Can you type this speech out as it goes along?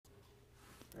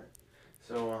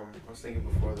So I was thinking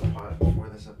before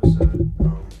this episode,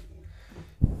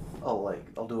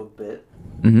 I'll do a bit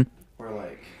Mm-hmm. where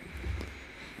like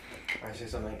I say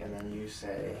something and then you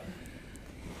say,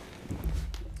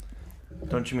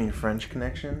 "Don't you mean French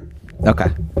Connection?" Okay.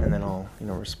 And then I'll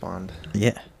respond.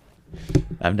 Yeah.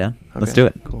 I'm down. Okay. Let's do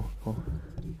it. Cool.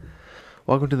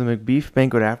 Welcome to the McBeef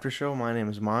Banquet After Show. My name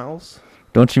is Miles.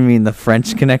 Don't you mean the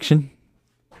French Connection?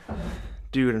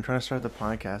 Dude, I'm trying to start the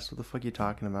podcast. What the fuck are you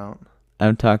talking about?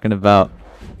 I'm talking about...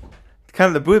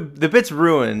 Kind of the bit's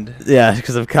ruined. Yeah,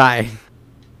 because of Kai.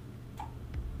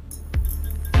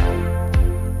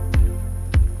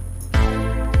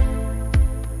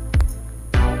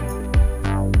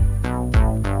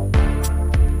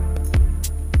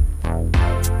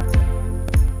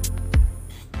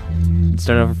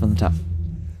 Start over from the top.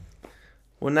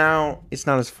 Well, now it's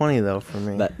not as funny though for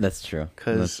me. That's true.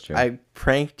 Because I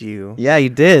pranked you. Yeah, you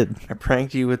did. I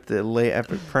pranked you with the late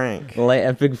epic prank. Late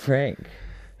epic prank.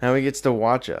 Now he gets to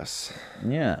watch us.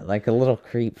 Yeah, like a little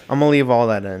creep. I'm gonna leave all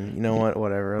that in. You know what?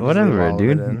 Whatever. I'll just leave Whatever, all of it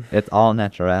dude. in. It's all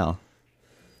natural.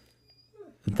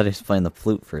 I thought he was playing the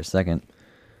flute for a second.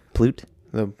 Flute?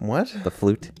 The what? The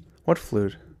flute. What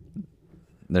flute?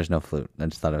 There's no flute. I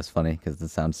just thought it was funny because the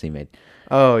sound C made.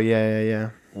 Oh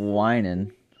yeah.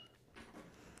 Whining.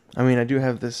 I mean, I do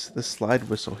have this slide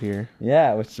whistle here.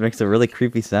 Yeah, which makes a really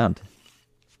creepy sound.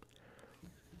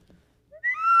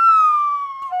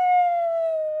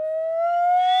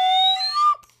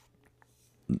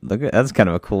 Look at that's kind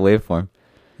of a cool waveform.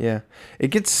 Yeah, it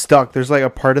gets stuck. There's like a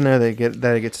part in there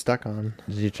that it gets stuck on.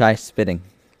 Did you try spitting?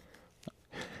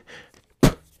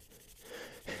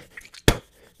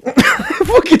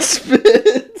 Fucking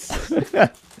spits.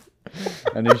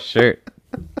 On your shirt.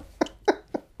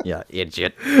 Yeah,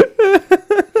 idiot. I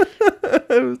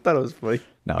thought it was funny.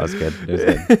 No, it was good. It was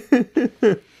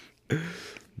good.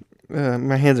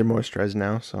 My hands are moisturized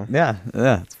now, so Yeah,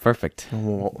 it's perfect.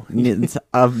 Whoa. It's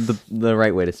the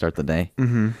right way to start the day.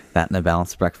 Mm-hmm. That and a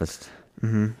balanced breakfast.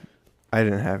 Mm-hmm. I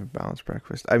didn't have a balanced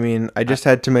breakfast. I mean, I just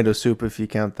had tomato soup if you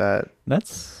count that.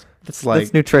 That's Well,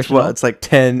 nutritional. it's like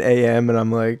 10 a.m. and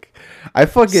I'm like, I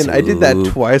did that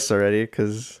twice already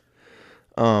because,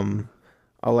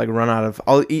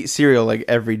 I'll eat cereal like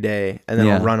every day and then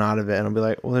I'll run out of it and I'll be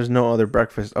like, well, there's no other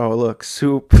breakfast. Oh, look,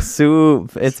 soup.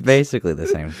 Soup. It's basically the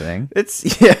same thing.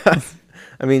 Yeah.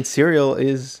 I mean, cereal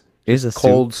is a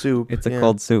cold soup. It's a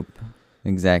cold soup.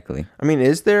 Exactly. I mean,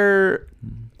 is there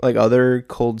like other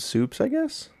cold soups, I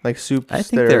guess? Like soups I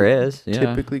think there is. Yeah.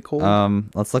 Typically cold?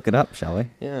 Let's look it up, shall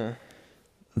we? Yeah.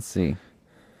 Let's see.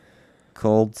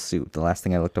 Cold soup. The last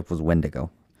thing I looked up was Wendigo.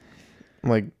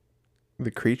 Like the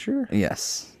creature?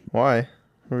 Yes. Why?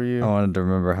 Who are you? I wanted to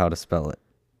remember how to spell it.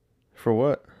 For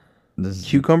what?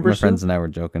 Cucumber My soup? My friends soup? and I were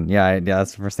joking. Yeah,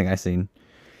 that's the first thing I seen.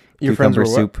 Your Cucumber friends were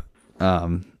what? soup.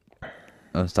 I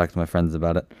was talking to my friends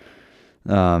about it.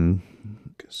 Gazpacho.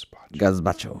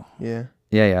 Yeah.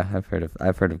 Yeah. I've heard of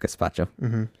gazpacho.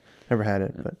 Mm-hmm. Never had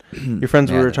it, but your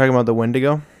friends were talking about the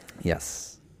Wendigo?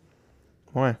 Yes.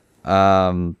 Why?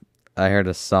 I heard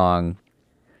a song,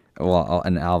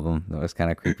 an album that was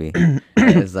kind of creepy.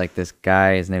 It was like this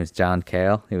guy, his name is John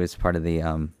Cale. He was part of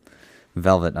the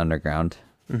Velvet Underground,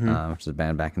 which was a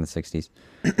band back in the 60s.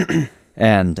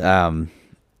 And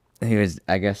he was,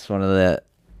 I guess, one of the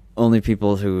only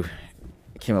people who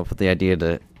came up with the idea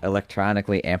to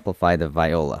electronically amplify the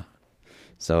viola.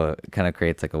 So it kind of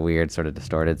creates like a weird sort of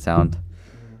distorted sound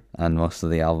on most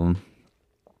of the album.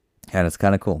 And it's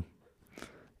kind of cool.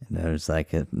 And there's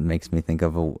like, it makes me think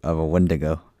of a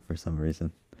Wendigo for some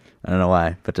reason. I don't know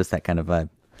why, but just that kind of vibe.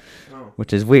 Oh.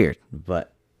 Which is weird,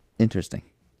 but interesting.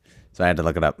 So I had to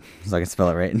look it up so I can spell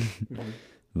it right.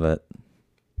 But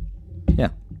yeah.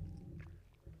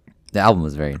 The album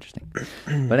was very interesting.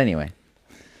 But anyway,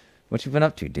 what you been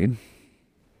up to, dude?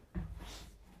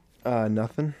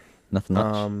 Nothing. Nothing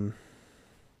much.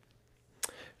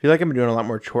 I feel like I've been doing a lot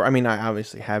more chores. I mean, I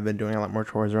obviously have been doing a lot more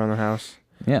chores around the house.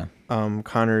 Yeah.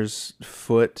 Connor's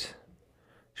foot.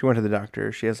 She went to the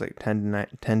doctor. She has like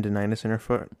tendinitis in her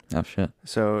foot. Oh shit.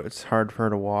 So it's hard for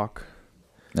her to walk.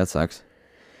 That sucks.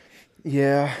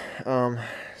 Yeah.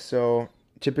 So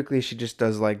typically she just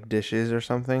does like dishes or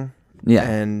something. Yeah.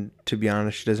 And to be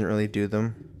honest, she doesn't really do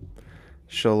them.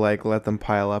 She'll like let them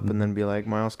pile up and then be like,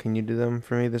 Miles, can you do them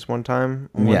for me this one time?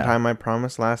 One time I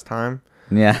promised last time.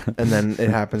 Yeah. And then it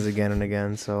happens again and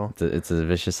again. So it's a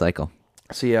vicious cycle.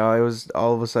 So yeah, I was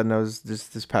all of a sudden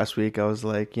this past week I was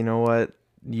like, you know what?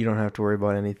 You don't have to worry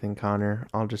about anything, Connor.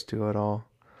 I'll just do it all.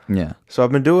 Yeah. So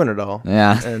I've been doing it all.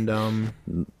 Yeah.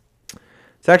 And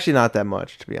it's actually not that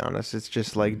much, to be honest. It's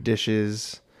just like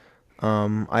dishes.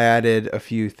 I added a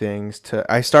few things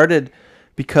I started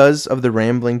because of the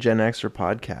Rambling Gen Xer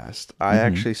podcast, I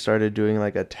actually started doing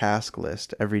like a task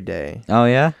list every day. Oh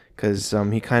yeah, because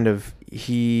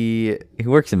he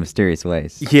works in mysterious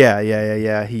ways.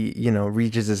 Yeah. He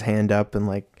reaches his hand up and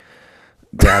like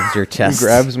grabs your chest,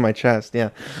 grabs my chest. Yeah,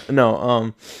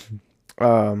 no,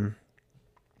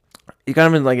 you kind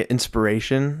of in like an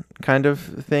inspiration kind of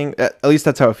thing. At least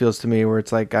that's how it feels to me. Where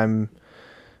it's like I'm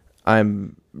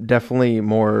definitely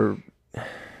more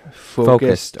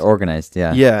focused, organized.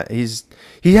 Yeah. Yeah.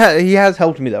 He has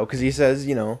helped me though, because he says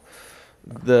what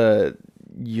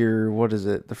is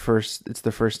it? It's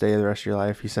the first day of the rest of your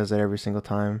life. He says that every single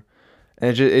time,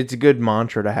 and it's a good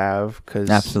mantra to have because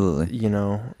absolutely.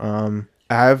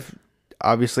 I've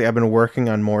been working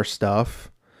on more stuff.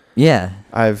 Yeah.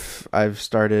 I've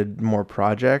started more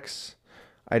projects.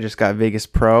 I just got Vegas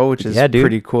Pro, which is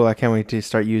pretty cool. I can't wait to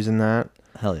start using that.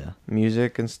 Hell yeah.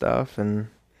 Music and stuff. And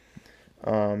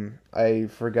I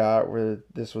forgot where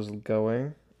this was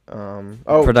going.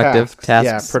 Productive tasks.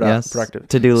 Yeah, yes. productive.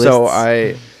 To-do lists. So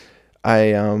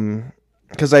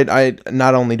because I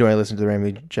not only do I listen to the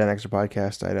Rambling Gen Xer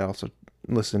podcast, I also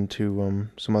listen to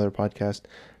some other podcast.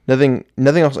 Nothing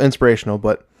else inspirational,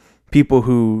 but people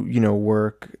who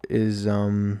work is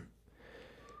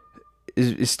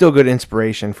still good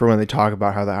inspiration for when they talk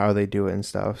about how they do it and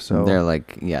stuff. So they're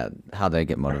like, how they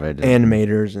get motivated,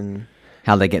 animators, and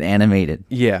how they get animated.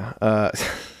 Yeah.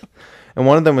 And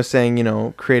one of them was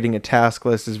saying, creating a task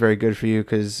list is very good for you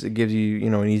because it gives you,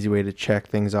 an easy way to check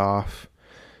things off,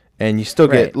 and you still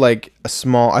get like a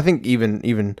small. I think even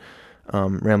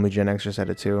Rambling Gen Xer said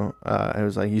it too. It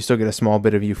was like you still get a small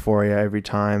bit of euphoria every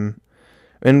time.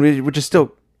 And which is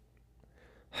still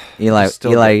Eli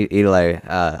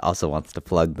also wants to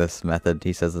plug this method.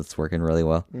 He says it's working really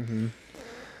well. Mm-hmm.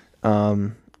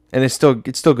 And it's still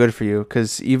good for you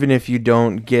because even if you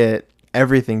don't get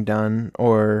everything done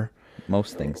or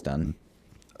most things done,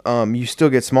 you still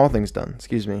get small things done.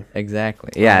 Excuse me. Exactly.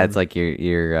 Yeah, it's like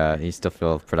you still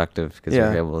feel productive because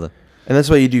you're able to. And that's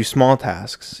why you do small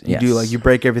tasks. You do like you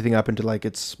break everything up into like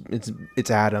it's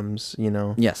atoms.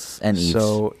 Yes, and each.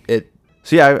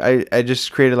 So yeah, I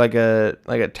just created like a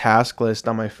task list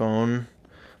on my phone.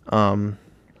 I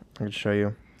can show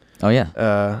you. Oh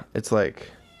yeah. It's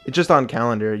just on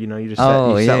calendar. You just set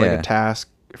like a task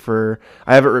for.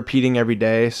 I have it repeating every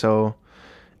day, so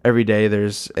every day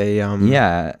there's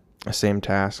a same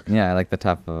task. Yeah, I like the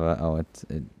top of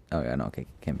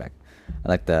came back. I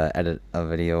like the edit a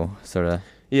video sort of.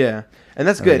 Yeah, and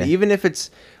that's good. Even if it's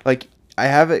like I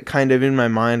have it kind of in my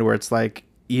mind where it's like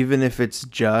even if it's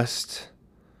just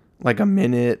like a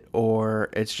minute or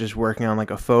it's just working on like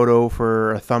a photo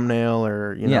for a thumbnail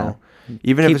or even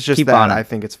if it's just that, I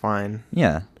think it's fine.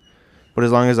 Yeah. But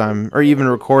as long as or even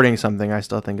recording something, I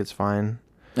still think it's fine.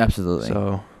 Absolutely.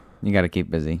 So you got to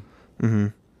keep busy. Mm-hmm.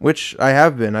 Which I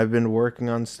have been. I've been working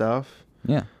on stuff.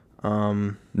 Yeah.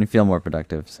 You feel more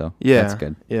productive, so that's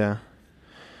good. Yeah.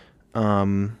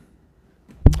 I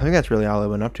think that's really all I've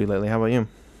been up to lately. How about you?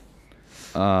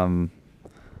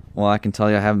 Well, I can tell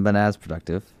you I haven't been as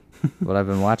productive, but I've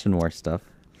been watching more stuff,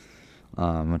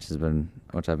 which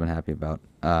I've been happy about.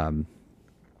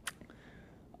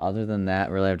 Other than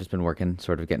that, really, I've just been working,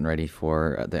 sort of getting ready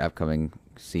for the upcoming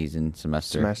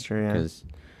semester. Yeah. 'Cause,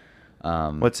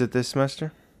 what's it this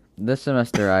semester? This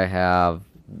semester I have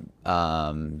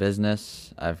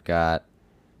business. I've got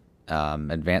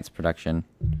advanced production,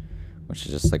 which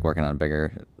is just like working on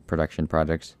bigger production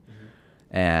projects,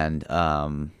 and I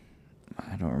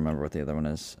don't remember what the other one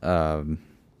is. I'll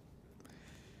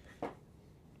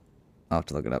have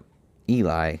to look it up.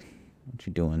 Eli, what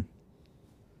you doing?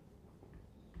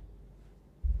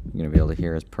 You're gonna be able to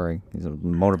hear his purring. He's a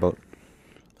motorboat.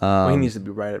 He needs to be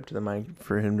right up to the mic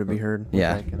for him to be heard.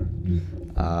 Yeah.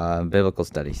 Biblical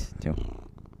studies too. Of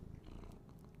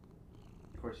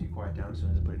course, you quiet down as soon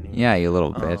as I put it in. Yeah, you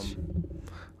little bitch.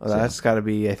 Well, that's got to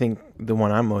be, I think, the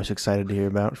one I'm most excited to hear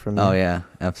about from you. Oh yeah,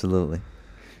 absolutely.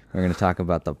 We're gonna talk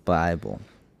about the Bible.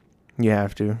 You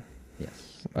have to.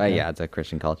 Yes. Yeah, it's a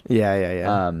Christian college.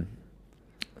 Yeah.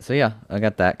 So yeah, I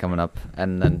got that coming up,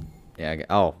 and then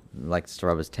likes to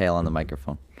rub his tail on the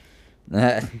microphone.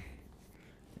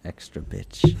 Extra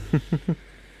bitch.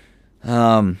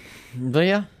 But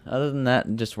yeah, other than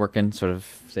that, just working, sort of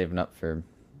saving up for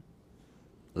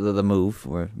the move.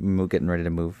 We're getting ready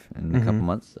to move in a couple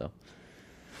months, so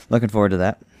looking forward to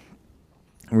that.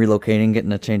 Relocating,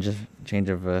 getting a change of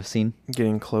scene.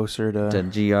 Getting closer to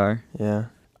GR. Yeah.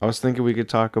 I was thinking we could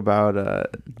talk about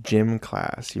gym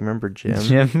class. You remember gym?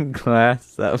 Gym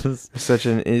class. That was it's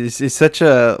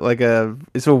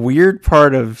a weird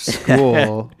part of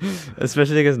school,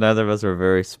 especially because neither of us were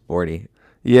very sporty.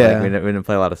 Yeah, we didn't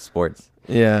play a lot of sports.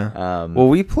 Yeah. Well,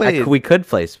 we played. We could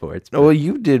play sports. But... Well,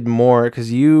 you did more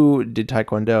because you did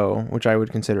taekwondo, which I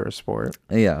would consider a sport.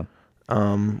 Yeah.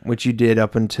 Which you did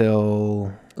up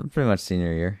until pretty much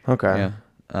senior year. Okay.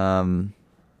 Yeah.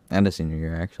 And a senior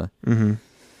year actually. Mm-hmm.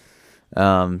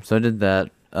 So I did that.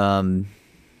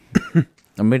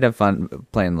 I made have fun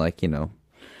playing like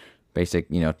basic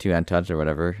two-hand touch or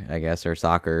whatever I guess, or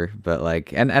soccer, but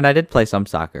like and I did play some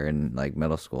soccer in like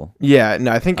middle school. Yeah,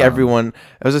 no, I think everyone,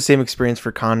 it was the same experience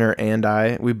for Connor and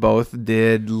I. We both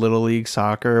did little league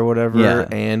soccer or whatever,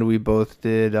 and we both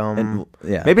did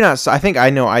maybe not. I think I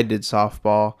know I did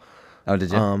softball. Oh,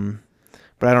 did you?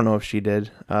 But I don't know if she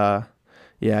did.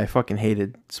 Yeah, I fucking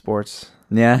hated sports.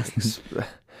 Yeah,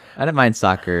 I didn't mind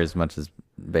soccer as much as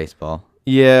baseball.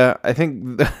 Yeah, I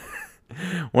think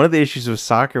one of the issues with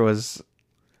soccer was,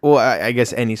 well, I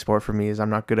guess any sport for me is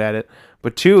I'm not good at it.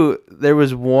 But two, there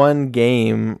was one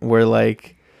game where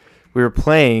like we were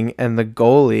playing and the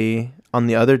goalie on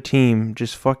the other team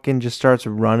just starts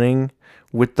running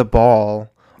with the ball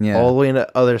all the way on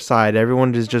the other side.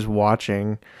 Everyone is just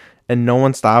watching. And no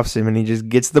one stops him, and he just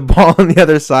gets the ball on the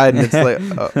other side, and it's like,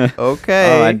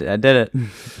 okay. Oh, I did it.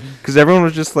 Because everyone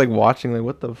was just like watching, like,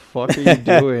 what the fuck are you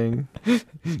doing?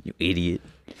 You idiot.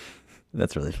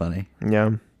 That's really funny.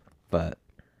 Yeah. But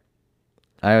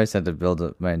I always had to build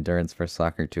up my endurance for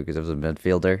soccer, too, because I was a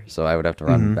midfielder, so I would have to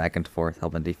run back and forth,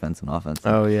 helping defense and offense.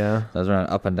 Oh, yeah. So I was running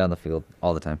up and down the field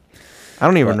all the time. I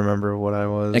don't even remember what I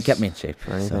was. It kept me in shape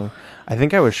or anything. So. I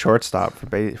think I was shortstop for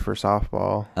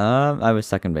softball. I was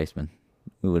second baseman.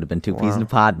 We would have been two peas in a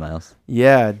pod, Miles.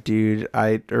 Yeah, dude.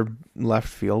 Or left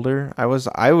fielder. I was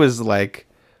like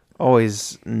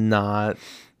always not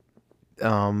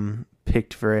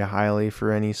picked very highly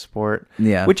for any sport.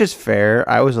 Yeah. Which is fair.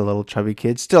 I was a little chubby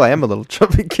kid. Still, I am a little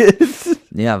chubby kid.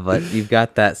 Yeah, but you've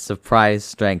got that surprise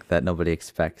strength that nobody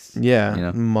expects.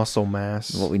 Yeah, muscle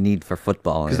mass. What we need for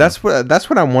football. Because that's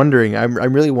what I'm wondering.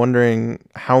 I'm really wondering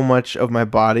how much of my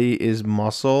body is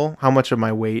muscle, how much of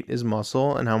my weight is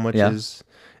muscle, and how much is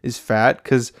fat.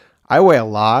 Because I weigh a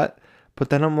lot, but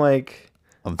then I'm like,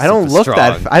 I don't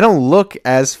look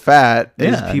as fat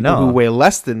as people who weigh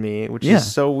less than me, which is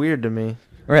so weird to me.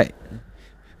 Right.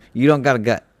 You don't got a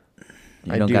gut.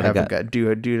 I do have a gut.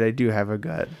 Dude, I do have a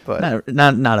gut, but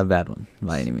not a bad one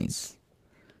by any means.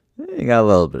 You got a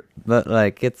little bit, but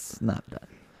like it's not bad.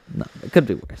 No, it could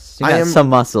be worse. You got some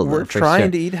muscle. We're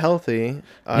trying to eat healthy.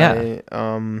 Yeah.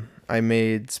 I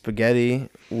made spaghetti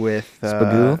with not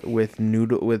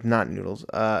noodles.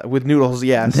 With noodles,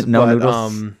 yes. No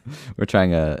noodles. We're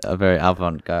trying a very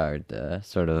avant-garde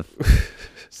sort of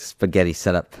spaghetti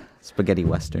setup, spaghetti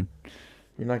western.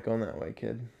 You're not going that way,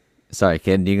 kid. Sorry,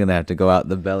 kid. You're gonna have to go out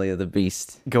the belly of the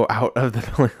beast. Go out of the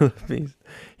belly of the beast.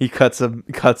 He cuts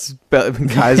guy's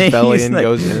belly and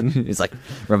goes in. He's like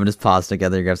rubbing his paws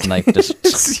together. He grabs a knife.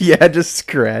 Just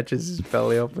scratches his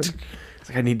belly open. It's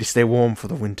like, I need to stay warm for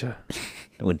the winter.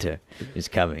 Winter is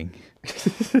coming.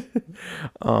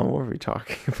 What were we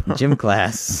talking about? Gym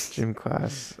class. Gym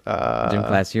class. Gym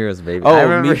class heroes, baby.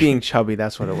 Oh, me being chubby.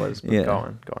 That's what it was. But go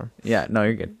on. Yeah. No,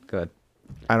 you're good. Go ahead.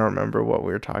 I don't remember what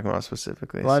we were talking about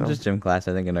specifically. Well, just gym class,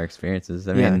 I think, in our experiences.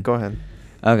 I mean, go ahead.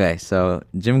 Okay, so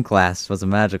gym class was a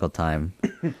magical time.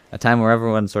 A time where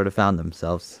everyone sort of found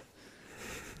themselves.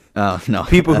 Oh, no.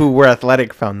 People who were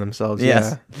athletic found themselves,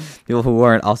 yes. Yeah. People who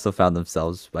weren't also found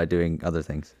themselves by doing other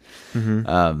things.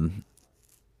 Mm-hmm.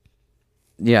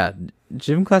 Yeah,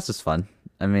 gym class was fun.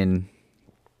 I mean,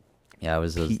 yeah, it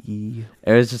was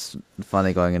just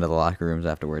funny going into the locker rooms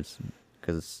afterwards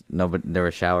because there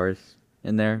were showers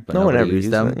in there, but no one ever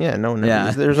used them. Yeah, no one ever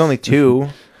used them. There was only two.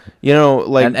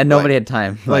 And nobody had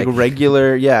time. Like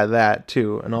regular, that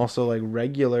too. And also like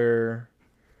regular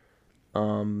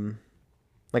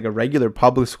like a regular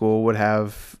public school would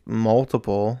have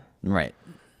multiple. Right.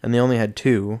 And they only had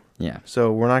two. Yeah.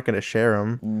 So we're not going to share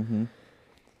them. Mm-hmm.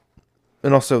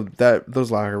 And also those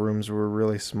locker rooms were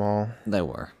really small. They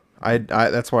were. I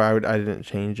that's why I didn't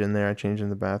change in there. I changed in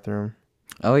the bathroom.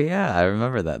 Oh yeah, I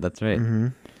remember that. That's right. Mm-hmm.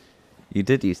 You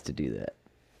did used to do that.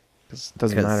 It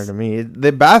doesn't matter to me.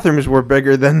 The bathrooms were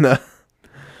bigger than the.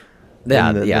 They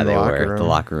were. Room. The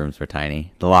locker rooms were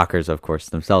tiny. The lockers, of course,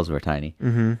 themselves were tiny.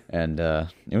 Mm-hmm. And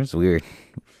it was weird.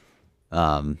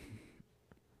 I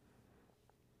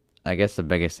guess the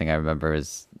biggest thing I remember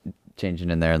is changing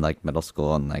in there in like middle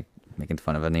school and like making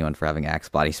fun of anyone for having Axe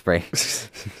body spray,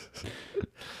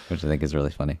 which I think is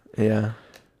really funny. Yeah,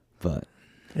 but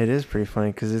it is pretty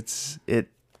funny because if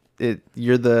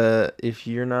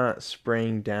you're not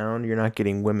spraying down, you're not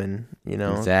getting women.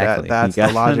 Exactly. That's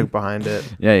the logic behind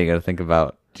it. Yeah, you got to think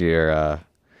about your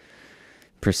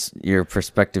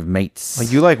prospective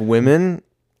mates. You like women?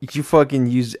 You fucking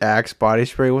use Axe body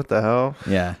spray? What the hell?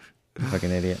 Yeah, fucking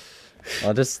idiot.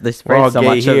 Well, they We're sprayed all so gay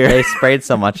much. here. They sprayed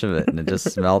so much of it, and it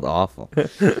just smelled awful.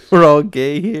 We're all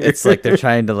gay here. It's like they're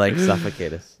trying to like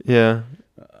suffocate us. Yeah.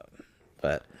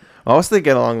 But I was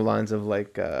thinking along the lines of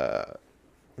like,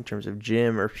 in terms of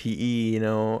gym or PE, you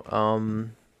know,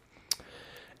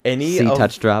 any C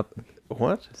touch drop.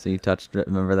 What? C touch.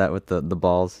 Remember that with the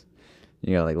balls?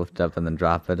 You gotta like lift up and then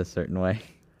drop it a certain way.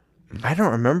 I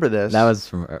don't remember this. That was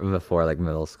from before like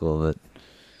middle school, but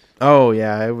oh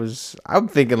yeah, it was. I'm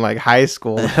thinking like high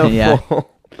school level. Yeah.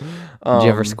 Did you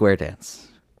ever square dance?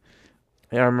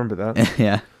 Yeah, I remember that.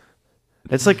 Yeah.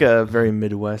 It's like a very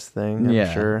Midwest thing,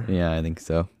 I'm sure. Yeah, I think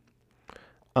so.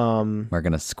 We're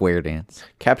gonna square dance.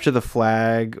 Capture the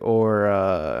flag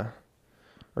or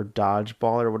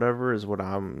dodgeball or whatever is what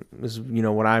I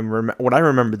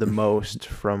remember the most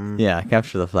from. Yeah,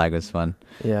 capture the flag was fun.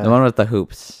 Yeah. The one with the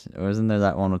hoops. Wasn't there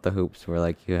that one with the hoops where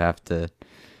like you have to?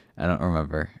 I don't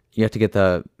remember. You have to get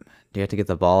the. Do you have to get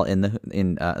the ball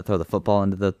throw the football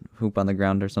into the hoop on the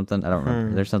ground or something? I don't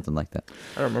remember. There's something like that.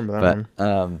 I don't remember that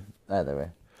one. Either way.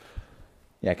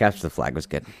 Yeah, capture the flag was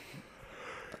good.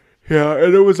 Yeah,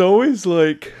 and it was always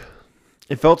like,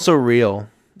 it felt so real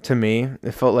to me.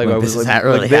 It felt like I was this like, is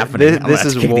really happening. This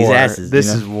is war. These asses, this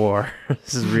you know? is war.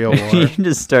 This is real war. You can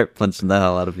just start punching the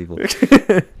hell out of people.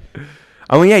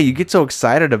 I mean, yeah, you get so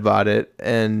excited about it,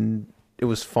 and it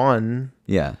was fun.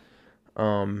 Yeah.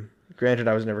 Granted,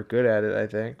 I was never good at it, I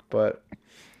think, but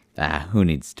Who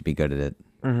needs to be good at it?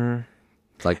 Mm-hmm.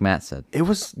 It's like Matt said. It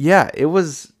was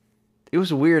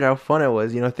weird how fun it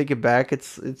was. You know, thinking back,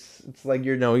 it's like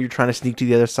you're trying to sneak to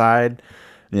the other side.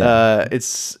 Yeah.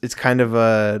 It's kind of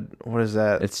a, what is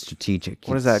that? It's strategic.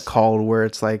 What is that called? Where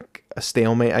it's like a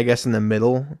stalemate, I guess, in the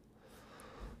middle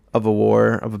of a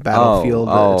war, of a battlefield.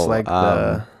 It's like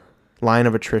the line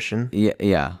of attrition. Yeah,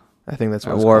 yeah. I think that's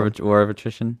what it's called. called. War of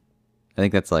attrition. I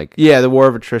think that's like. Yeah, the war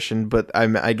of attrition, but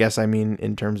I guess I mean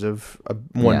in terms of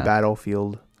one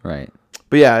battlefield. Right.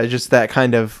 But yeah, it's just that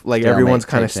kind of like everyone's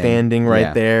kind of standing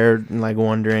right there and like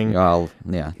wondering. Oh,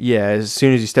 yeah. Yeah, as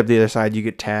soon as you step to the other side, you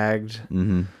get tagged.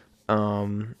 Mm-hmm.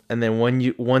 And then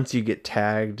once you get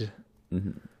tagged,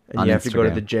 and on you have Instagram. to go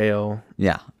to the jail.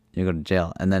 Yeah, you go to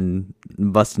jail, and then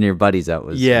busting your buddies out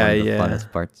was one of the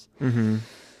funnest parts. Mm-hmm.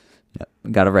 Yep.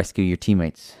 Got to rescue your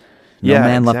teammates. No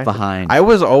man left behind. I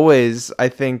was always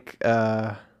that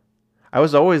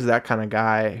kind of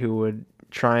guy who would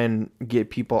try and get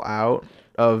people out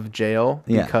of jail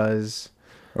because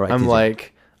I'm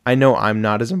like, I know I'm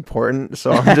not as important,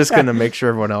 so I'm just gonna make sure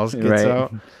everyone else gets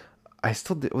out. I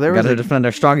still do. Gotta defend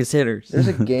our strongest hitters. There's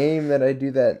a game that I do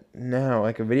that now,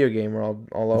 like a video game where I'll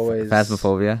always.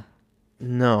 Phasmophobia?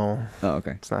 No. Oh,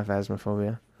 okay. It's not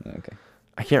Phasmophobia. Okay.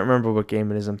 I can't remember what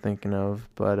game it is I'm thinking of,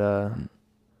 but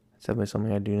it's definitely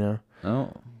something I do know.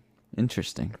 Oh,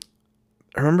 interesting.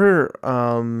 I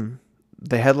remember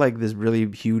they had like this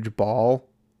really huge ball,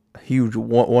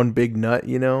 one big nut,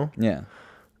 you know? Yeah.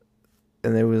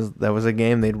 And that was a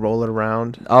game they'd roll it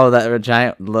around. Oh, that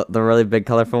the really big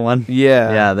colorful one.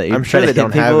 Yeah, yeah. That I'm sure they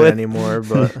don't have it anymore,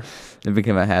 but it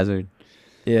became a hazard.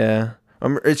 Yeah,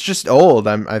 it's just old.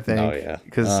 I think. Oh yeah,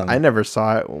 because I never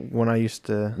saw it when I used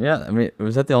to. Yeah, I mean,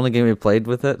 was that the only game we played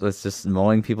with it? Was just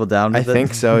mowing people down? I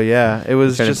think so. Yeah, it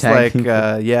was just like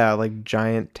like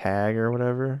giant tag or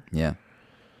whatever. Yeah.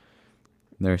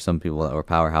 There are some people that were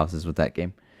powerhouses with that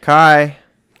game. Kai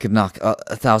could knock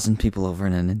 1,000 people over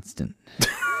in an instant.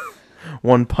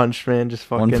 One punch man just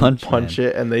fucking punch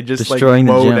it, and they just destroying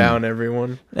like mow down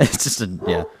everyone. It's just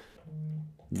yeah.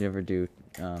 You ever do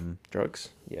drugs?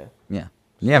 Yeah. Yeah.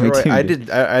 Yeah, me too. I did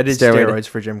steroids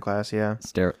for gym class. Yeah.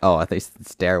 I think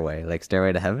Stairway, like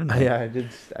Stairway to Heaven. Like, yeah,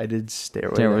 I did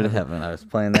Stairway to Heaven. I was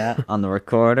playing that on the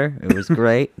recorder. It was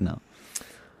great. No.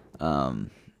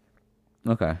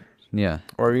 Okay. Yeah.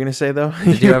 What were you gonna say though?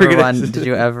 Did you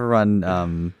ever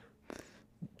run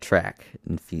track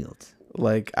and field?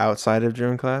 Like outside of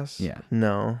gym class? Yeah.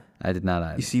 No. I did not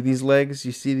either. You see these legs?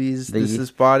 You see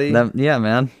this body? Yeah,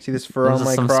 man. See this fur on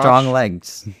my some crotch? Strong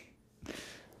legs.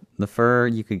 The fur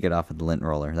you could get off with the lint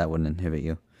roller. That wouldn't inhibit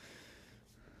you.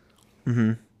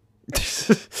 Mm-hmm.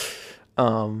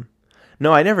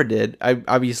 No, I never did.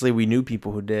 Obviously we knew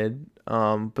people who did.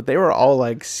 But they were all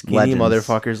like skinny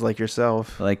motherfuckers like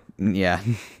yourself. Like, yeah.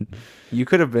 You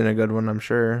could have been a good one, I'm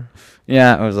sure.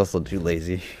 Yeah, I was also too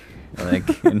lazy.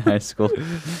 Like in high school.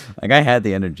 Like I had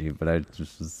the energy, but I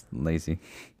just was lazy.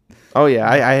 Oh yeah,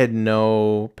 I had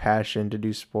no passion to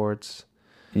do sports.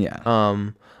 Yeah.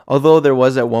 Although there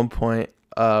was at one point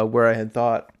where I had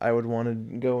thought I would want to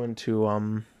go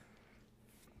into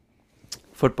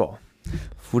football.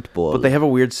 Football. But they have a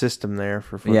weird system there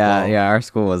for football. Yeah. Our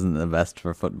school wasn't the best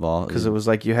for football because it was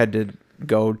like you had to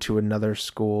go to another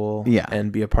school.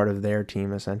 And be a part of their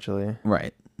team essentially.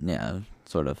 Right. Yeah.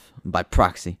 Sort of by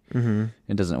proxy. Mm-hmm.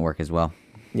 It doesn't work as well.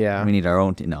 Yeah. We need our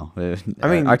own team. No. I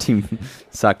mean, our team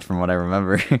sucked from what I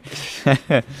remember.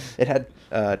 It had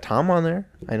Tom on there.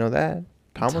 I know that.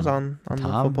 Tom was on the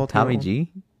football team. Tommy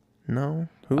G? No.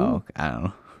 Who? Oh, I don't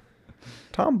know.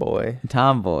 Tomboy.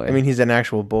 Tomboy. I mean, he's an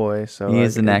actual boy, so he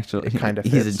is an actual. It kind of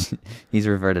fits. He's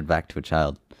reverted back to a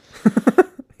child.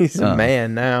 He's a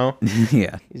man now.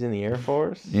 Yeah. He's in the Air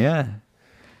Force. Yeah.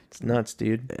 It's nuts,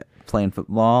 dude. Playing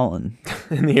football and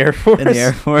in the Air Force. In the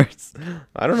Air Force.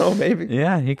 I don't know, maybe.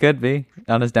 Yeah, he could be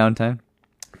on his downtime.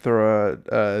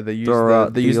 They use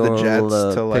the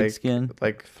jets to pigskin.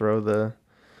 like throw the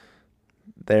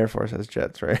Air Force has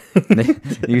jets, right? They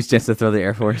use jets to throw the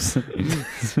Air Force.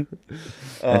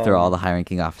 They throw all the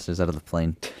high-ranking officers out of the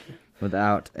plane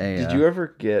without a. Did you ever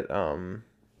get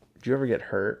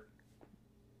hurt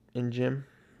in gym?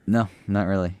 No, not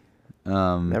really.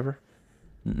 Never.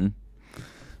 Mm-mm.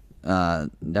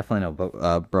 Definitely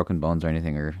no broken bones or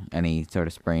anything or any sort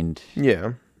of sprained.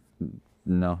 Yeah.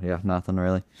 No, yeah, nothing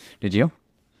really. Did you?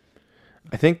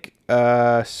 I think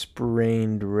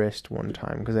sprained wrist one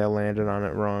time because I landed on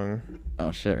it wrong.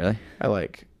 Oh shit! Really? I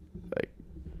like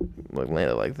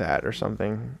landed like that or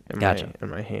something. And Gotcha.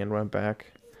 My hand went back.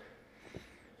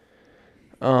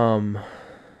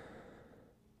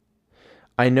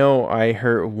 I know I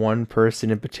hurt one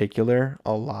person in particular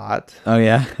a lot. Oh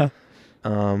yeah.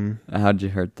 How'd you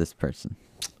hurt this person?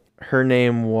 Her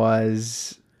name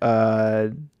was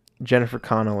Jennifer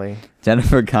Connolly.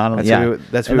 Jennifer Connolly.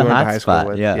 That's who we went to high school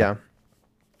with. Yeah.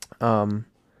 In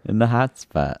the hot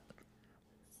spot.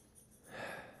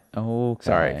 Oh, okay.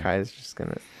 Sorry, Kai's just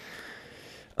gonna.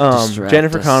 Distract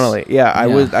Jennifer us. Connolly. Yeah, I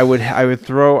would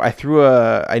throw. I threw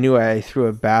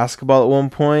a basketball at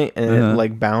one point and it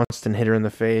like bounced and hit her in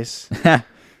the face.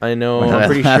 I know. I'm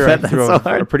pretty sure I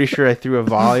threw a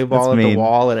volleyball at the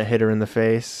wall and it hit her in the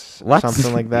face. What?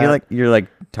 Something like that. You're like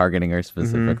targeting her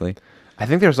specifically. Mm-hmm. I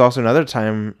think there was also another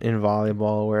time in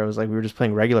volleyball where it was like we were just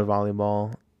playing regular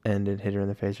volleyball and it hit her in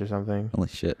the face or something. Holy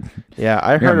shit. Yeah,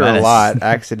 I hurt her a lot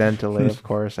accidentally. Of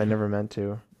course, I never meant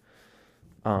to.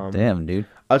 Damn, dude.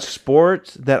 A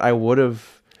sport that I would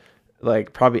have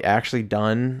like probably actually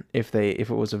done if it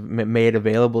was made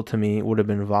available to me would have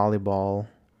been volleyball.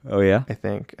 Oh yeah. I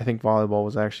think volleyball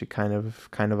was actually kind of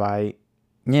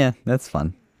Yeah, that's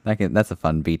fun. That's a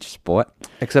fun beach sport.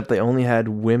 Except they only had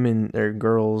women or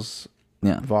girls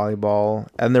volleyball,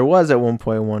 and there was at one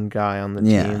point one guy on the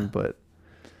team, but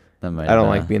I don't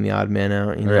like being the odd man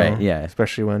out, you know? Right? Yeah.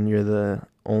 Especially when you're the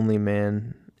only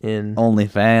man in. Only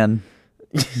fan.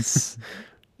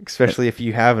 Especially if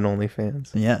you have an OnlyFans.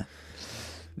 Yeah.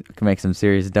 You can make some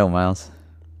serious dough, Miles.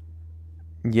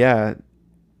 Yeah.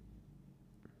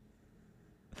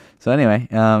 So anyway,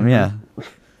 yeah.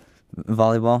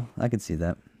 Volleyball, I could see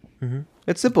that. Mm-hmm.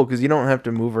 It's simple because you don't have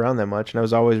to move around that much, and I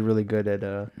was always really good at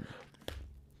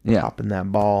popping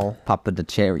that ball. Popping the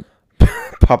cherry.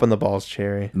 Popping the ball's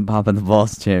cherry. Popping the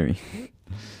ball's cherry.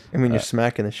 I mean, you're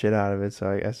smacking the shit out of it,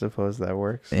 so I suppose that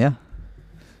works. Yeah.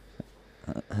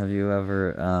 Have you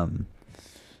ever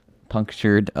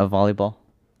punctured a volleyball?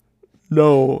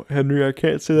 No, Henry, I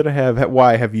can't say that I have.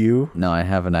 Why? Have you? No, I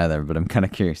haven't either, but I'm kind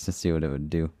of curious to see what it would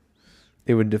do.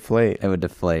 It would deflate. It would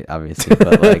deflate, obviously,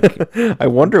 but like... I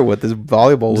wonder what this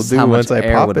volleyball will do once I pop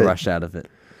it. How much air would rush out of it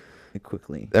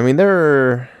quickly? I mean,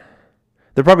 they're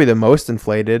probably the most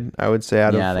inflated, I would say,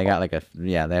 out of... Yeah, they got like a...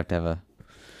 Yeah, they have to have a...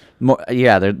 More,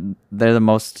 yeah, they're the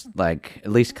most, like,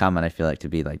 at least common, I feel like, to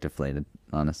be, like, deflated,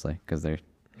 honestly, because they're...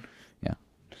 Yeah.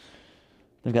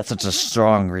 They've got such a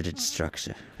strong, rigid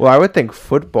structure. Well, I would think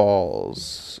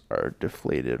footballs are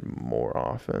deflated more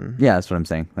often. Yeah, that's what I'm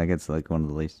saying. Like, it's, like, one of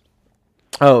the least.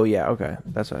 Oh, yeah, okay.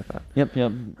 That's what I thought.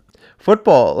 Yep.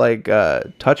 Football, like,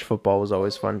 touch football was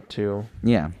always fun, too.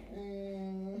 Yeah.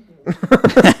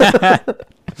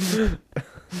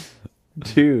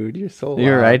 Dude, you're so loud.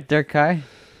 You're right there, Kai?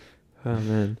 Oh,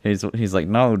 man. He's like,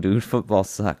 no, dude, football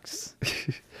sucks.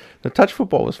 The touch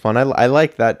football was fun. I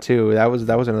liked that, too. That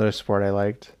was another sport I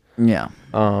liked. Yeah.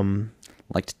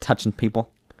 Liked touching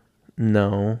people?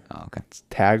 No. Oh, okay.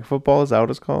 Tag football, is that what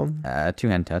it's called?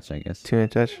 Two-hand touch, I guess.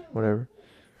 Two-hand touch? Whatever.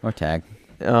 Or tag.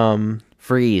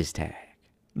 Freeze tag.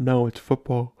 No, it's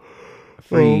football.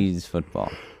 Freeze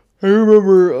football. I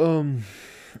remember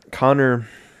Connor.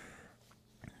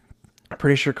 I'm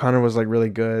pretty sure Connor was like really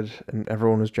good and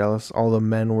everyone was jealous. All the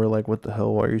men were like, what the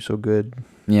hell, why are you so good?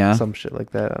 Yeah. Some shit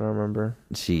like that. I don't remember.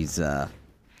 She's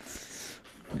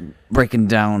breaking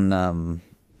down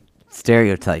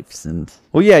stereotypes and.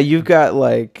 Well, yeah, you got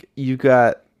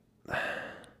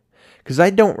because I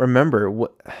don't remember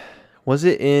what was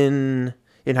it in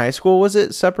high school. Was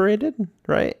it separated,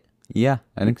 right? Yeah,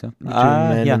 I think so. Between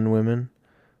men and women.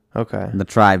 Okay. The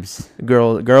tribes.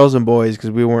 Girls and boys,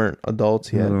 because we weren't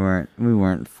adults yet. We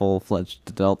weren't full-fledged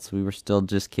adults. We were still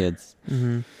just kids.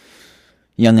 Mm-hmm.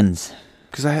 Youngins.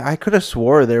 Because I could have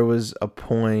swore there was a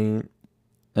point.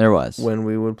 There was. When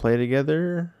we would play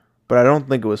together, but I don't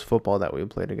think it was football that we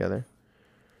would play together.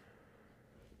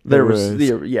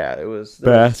 It was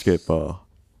basketball.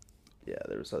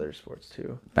 There was other sports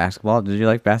too. Basketball? Did you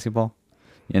like basketball?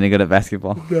 You any good at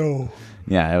basketball? No.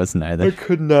 Yeah, I was neither. I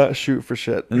could not shoot for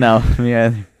shit. No, me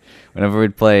either. Whenever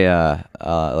we'd play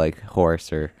like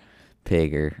horse or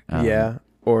pig or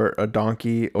or a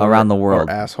donkey or around the world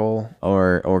or asshole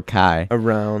or Kai.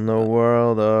 Around the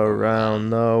world.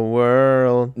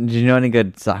 Did you know any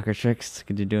good soccer tricks?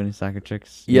 Could you do any soccer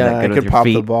tricks? Yeah, I could pop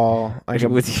the ball. I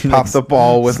could pop the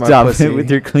ball with my pussy. Stop it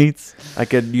with your cleats. I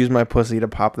could use my pussy to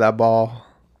pop that ball.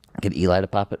 Get Eli to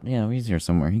pop it. Yeah, he's here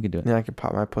somewhere. He could do it. Yeah, I could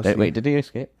pop my pussy. Wait, did he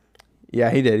escape? Yeah,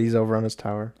 he did. He's over on his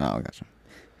tower. Oh, gotcha.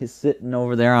 He's sitting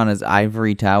over there on his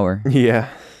ivory tower. Yeah,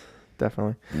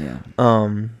 definitely. Yeah.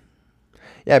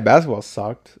 Yeah, basketball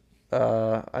sucked.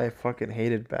 I fucking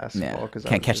hated basketball because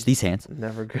can't catch these hands.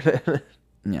 Never good at it.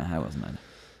 Yeah, I wasn't either.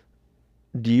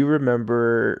 Do you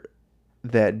remember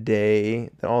that day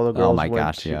that all the girls? Oh my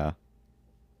gosh, yeah.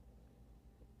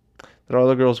 That all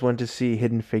the girls went to see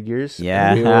Hidden Figures.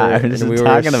 Yeah, I was just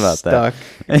talking about that.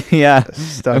 Yeah,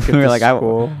 stuck. We were like,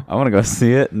 school. I want to go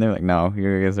see it, and they're like, no,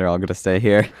 you guys are all gonna stay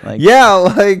here. Like, yeah,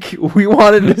 like we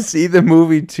wanted to see the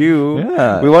movie too.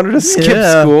 Yeah, we wanted to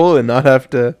skip school and not have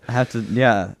to.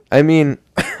 Yeah. I mean,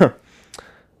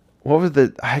 what was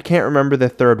I can't remember the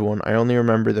third one. I only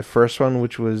remember the first one,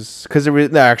 which was because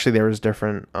there was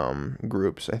different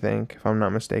groups. I think, if I'm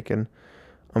not mistaken,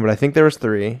 but I think there was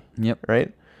 3. Yep.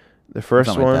 Right. The first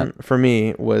Something one like for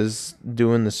me was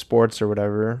doing the sports or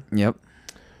whatever. Yep.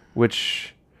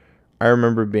 Which I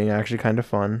remember being actually kind of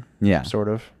fun. Yeah. Sort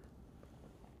of.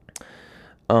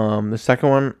 The second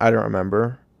one, I don't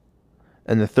remember.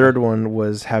 And the third one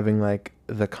was having like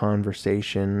the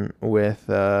conversation with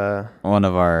one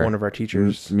of our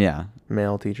teachers. Yeah.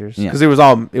 Male teachers. Yeah. Because it was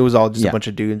all just a bunch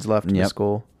of dudes left in the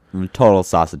school. Total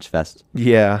sausage fest.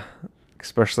 Yeah.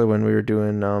 Especially when we were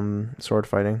doing sword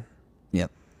fighting. Yep.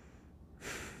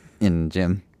 In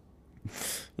gym.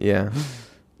 Yeah.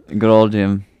 Good old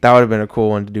gym. That would have been a cool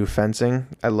one to do fencing.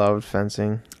 I loved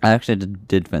fencing. I actually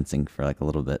did fencing for like a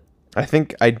little bit. I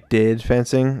think I did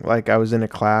fencing. Like I was in a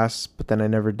class, but then I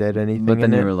never did anything. But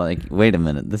then you were like, wait a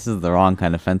minute, this is the wrong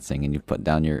kind of fencing. And you put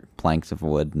down your planks of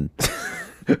wood and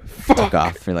took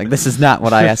off. You're like, this is not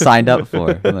what I signed up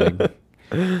for. Like,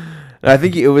 I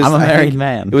think it was. I'm a married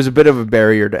man. It was a bit of a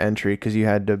barrier to entry because you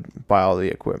had to buy all the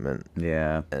equipment.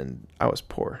 Yeah. And I was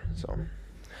poor, so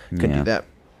couldn't do that.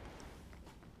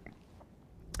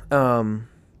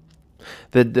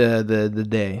 The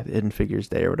day, the Hidden Figures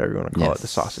Day, or whatever you want to call it, the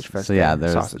Sausage Fest. So yeah,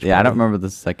 I don't remember the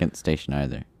second station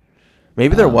either.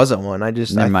 Maybe there wasn't one.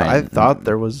 I thought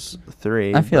there was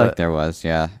 3. I feel like there was.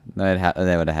 Yeah, they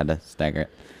would have had to stagger it,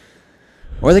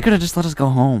 or they could have just let us go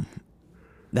home.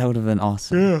 That would have been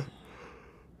awesome. Yeah.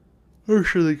 I'm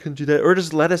sure they couldn't do that. Or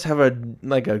just let us have a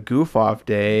goof off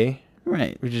day.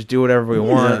 Right. We just do whatever we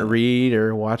want, read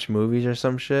or watch movies or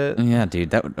some shit. Yeah,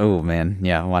 dude. Oh man,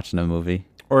 yeah, watching a movie.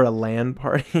 Or a LAN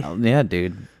party. Yeah,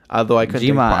 dude. Although I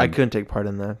couldn't take part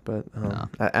in that, but no.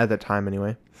 at the time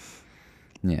anyway.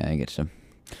 Yeah, I get you.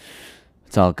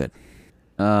 It's all good.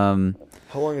 How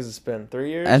long has it been? 3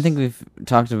 years? I think we've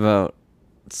talked about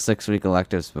 6-week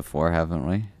electives before, haven't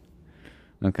we?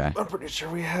 Okay. I'm pretty sure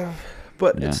we have.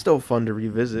 But it's still fun to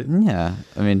revisit. Yeah.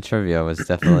 I mean, trivia was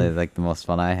definitely like the most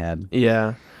fun I had.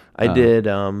 Yeah. I did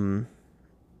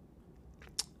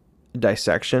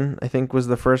dissection, I think was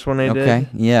the first one I did. Okay.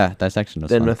 Yeah, dissection was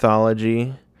then fun.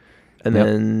 Mythology.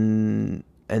 And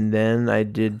then I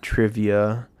did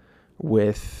trivia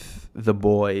with the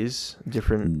boys.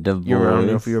 Different the boys. I don't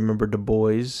know if you remember the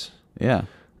boys. Yeah.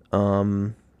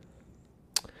 They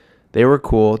were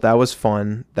cool. That was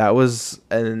fun. That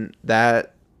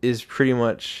is pretty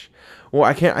much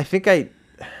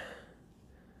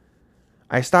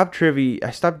I stopped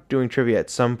doing trivia at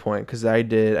some point because I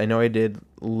did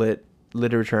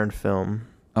literature and film.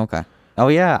 Okay. Oh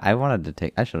yeah, I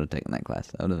should have taken that class.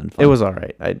 That would have been fun. It was all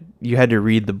right. You had to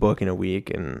read the book in a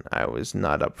week, and I was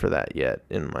not up for that yet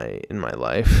in my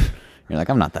life. You're like,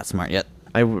 I'm not that smart yet.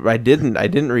 I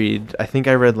didn't read. I think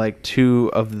I read like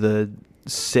 2 of the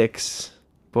 6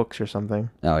 books or something.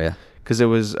 Oh yeah. because it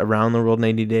was Around the World in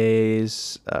 80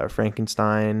 Days,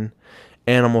 Frankenstein,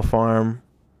 Animal Farm,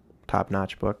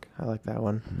 top-notch book. I like that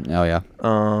one. Oh yeah.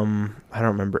 I don't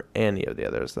remember any of the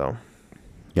others though.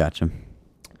 Gotcha.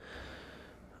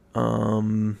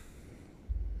 But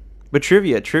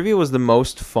trivia was the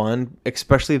most fun,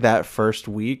 especially that first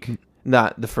week.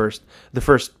 Not the first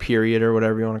period or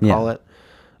whatever you want to call it.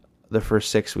 The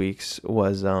first 6 weeks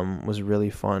was really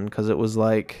fun because it was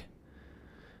like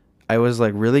I was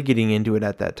like really getting into it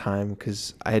at that time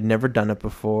because I had never done it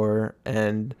before,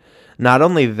 and not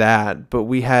only that, but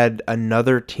we had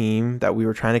another team that we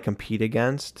were trying to compete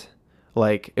against.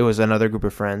 Like it was another group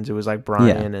of friends. It was like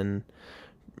Brian and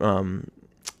a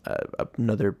few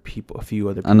other people.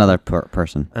 Another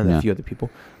person. And a few other people.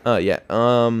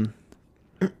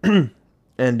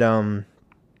 And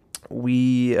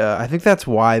we I think that's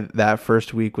why that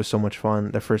first week was so much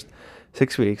fun. The first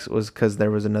 6 weeks was because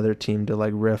there was another team to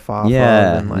like riff off of.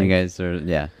 And, like, you guys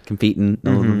are competing a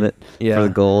little bit for the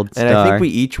gold star. And I think we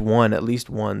each won at least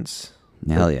once.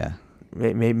 Hell yeah.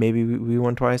 Maybe we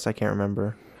won twice. I can't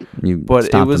remember.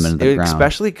 But it was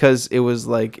especially because it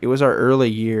was our early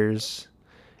years.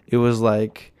 It was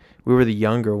like we were the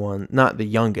younger one, not the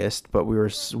youngest, but we were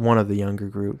one of the younger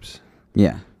groups.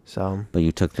 Yeah. So, but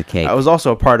you took the cake. I was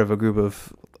also a part of a group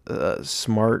of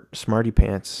smarty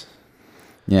pants.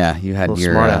 Yeah, you had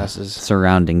your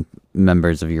surrounding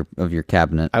members of your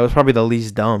cabinet. I was probably the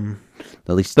least dumb.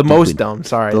 The most dumb.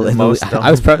 Sorry, the most dumb.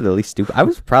 I was probably the least stupid. I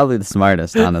was probably the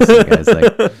smartest, honestly, guys.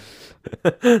 Like,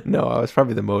 no, I was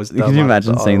probably the most dumb. Can you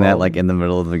imagine saying that like in the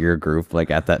middle of your group,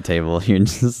 like at that table? You're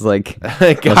just like,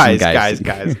 guys.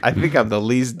 I think I'm the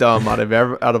least dumb out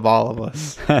of all of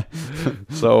us.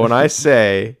 So when I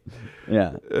say,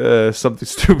 something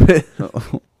stupid,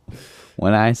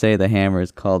 when I say the hammer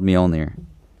is called Mjolnir,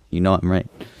 you know I'm right.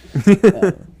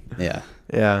 Yeah.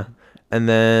 And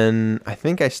then I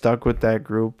think I stuck with that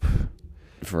group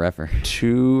forever.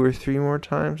 2 or 3 more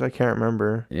times. I can't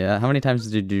remember. Yeah. How many times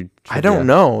did you do trivia? I don't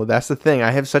know. That's the thing.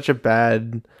 I have such a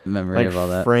bad memory of all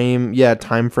that.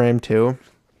 Time frame too.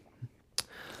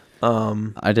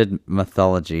 I did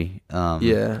mythology.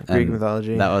 Greek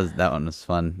mythology. That one was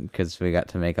fun because we got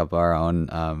to make up our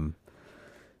own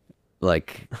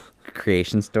like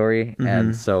creation story,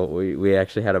 and so we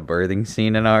actually had a birthing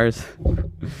scene in ours.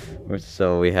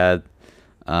 So we had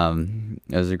it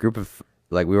was a group of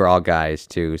like we were all guys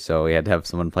too, so we had to have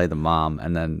someone play the mom,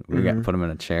 and then we got put them in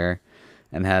a chair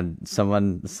and had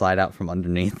someone slide out from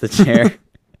underneath the chair.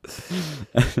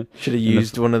 Should have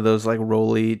used one of those like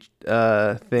rolly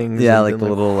things. Yeah, like the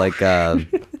little like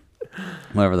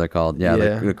whatever they're called. Yeah,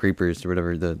 the creepers or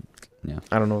whatever. I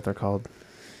don't know what they're called.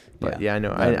 But I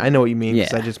know I know what you mean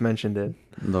because I just mentioned it.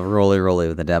 The roly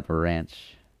with the Dapper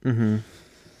Ranch. Mm-hmm.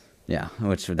 Yeah,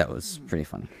 that was pretty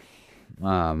funny.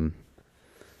 I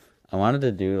wanted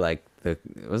to do like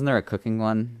wasn't there a cooking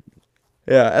one?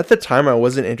 Yeah, at the time I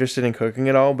wasn't interested in cooking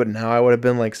at all, but now I would have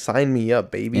been like, sign me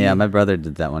up, baby. Yeah, my brother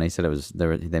did that one. He said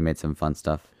they made some fun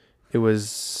stuff. It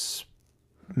was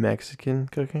Mexican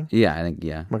cooking? Yeah, I think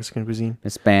Mexican cuisine.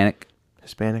 Hispanic.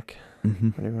 Mm-hmm.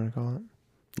 What do you want to call it?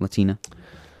 Latino.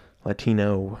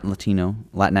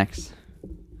 Latinx.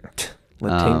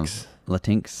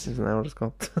 Latinx. Isn't that what it's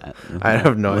called? I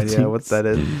have no idea what that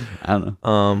is. I don't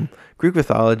know. Greek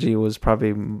mythology was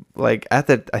probably like at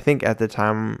the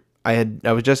time I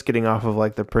was just getting off of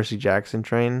like the Percy Jackson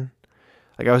train.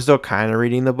 Like I was still kind of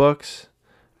reading the books,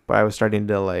 but I was starting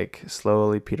to like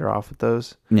slowly peter off with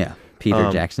those. Yeah,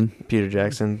 Peter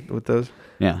Jackson with those.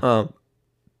 Yeah.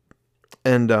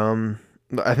 And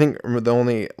I think the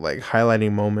only like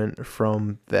highlighting moment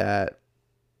from that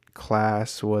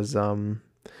class was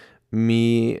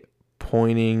me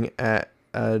pointing at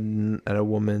a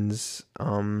woman's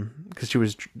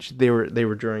because they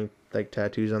were drawing like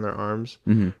tattoos on their arms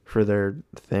for their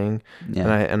thing,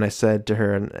 and I said to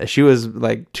her, and she was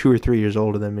like 2 or 3 years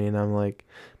older than me, and I'm like,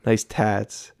 nice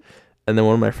tats. And then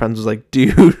one of my friends was like,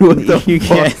 dude, what the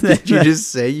fuck did you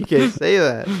just say? You can't say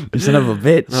that. You son of a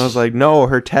bitch. And I was like, no,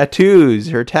 her tattoos,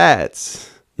 her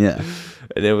tats. Yeah.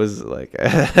 And it was like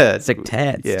sick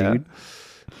tats, dude.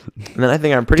 And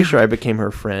then I'm pretty sure I became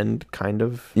her friend, kind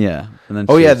of. Yeah. And then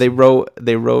they wrote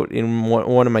in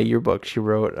one of my yearbooks. She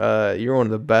wrote, "You're one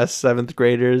of the best 7th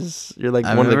graders. You're like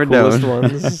one of the coolest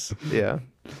ones." Yeah.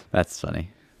 That's funny.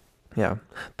 Yeah,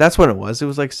 that's what it was. It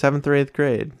was like 7th or 8th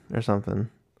grade or something.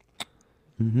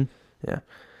 Mm-hmm. Yeah.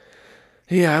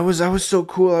 Yeah, I was so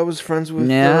cool. I was friends with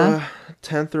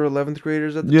 10th or 11th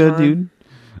graders at the time. Yeah, dude.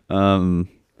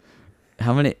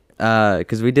 How many?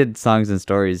 Because we did songs and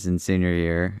stories in senior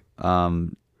year. How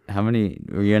many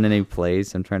were you in any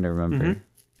plays? I'm trying to remember.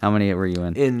 How many were you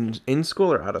in? In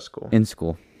school or out of school? In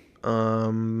school.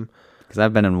 Because I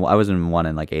was in one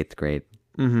in like 8th grade.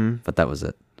 Mm-hmm. But that was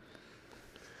it.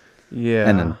 Yeah.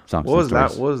 And then songs What was and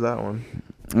stories. that? What was that one?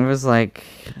 It was like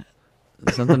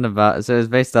something about. So it was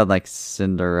based on like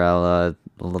Cinderella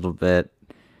a little bit.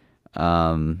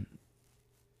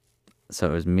 So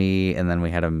it was me, and then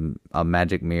we had a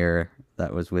magic mirror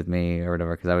that was with me or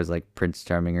whatever, because I was like Prince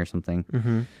Charming or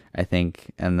something, I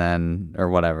think, and then or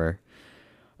whatever,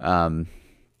 and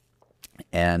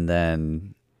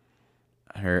then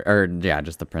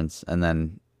just the prince, and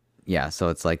then so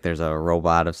it's like there's a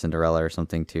robot of Cinderella or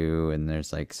something too, and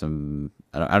there's like some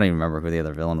I don't even remember who the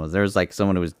other villain was. There was like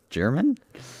someone who was German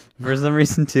for some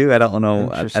reason too. I don't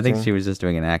know. I think she was just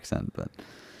doing an accent, but.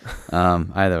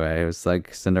 Either way, it was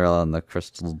like Cinderella and the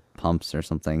Crystal Pumps or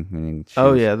something. I mean,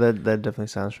 that definitely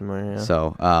sounds familiar. Yeah.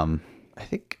 So, I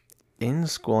think in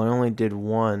school I only did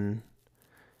one,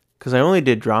 because I only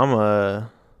did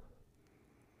drama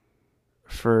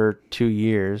for 2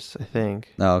 years. I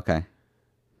think. Oh, okay.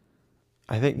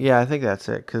 I think that's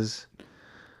it. Because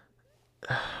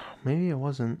maybe it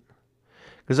wasn't.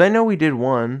 Because I know we did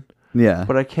one. Yeah.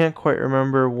 But I can't quite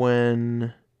remember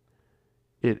when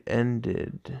it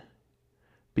ended,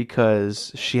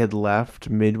 because she had left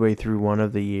midway through one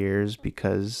of the years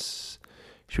because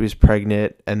she was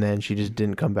pregnant, and then she just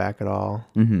didn't come back at all.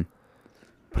 Mm-hmm.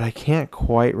 But I can't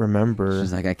quite remember.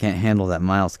 She's like, I can't handle that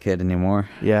Miles kid anymore.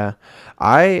 Yeah.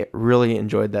 I really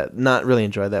enjoyed that. Not really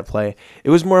enjoyed that play. It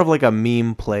was more of like a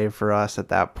meme play for us at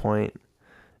that point,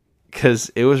 because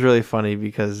it was really funny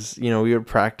because, we would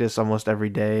practice almost every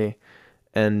day,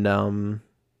 and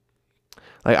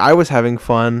like I was having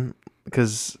fun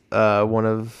because one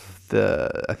of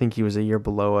I think he was a year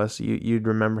below us. You'd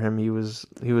remember him. He was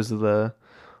the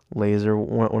laser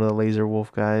one of the laser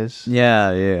wolf guys.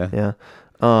 Yeah.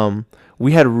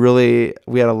 We had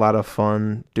a lot of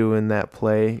fun doing that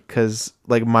play, because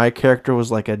like my character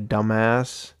was like a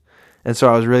dumbass, and so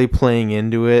I was really playing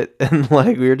into it, and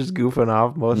like we were just goofing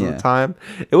off most of the time.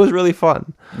 It was really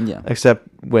fun. Yeah. Except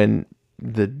when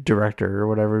the director or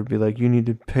whatever would be like, you need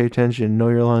to pay attention, know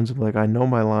your lines. I'm like, I know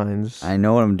my lines. I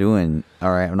know what I'm doing. All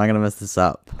right, I'm not gonna mess this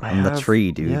up. I'm the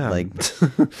tree, dude. Yeah. Like,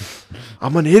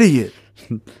 I'm an idiot.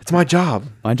 It's my job.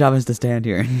 My job is to stand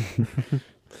here.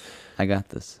 I got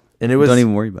this. And it was, don't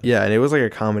even worry about it. Yeah, and it was like a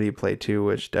comedy play too,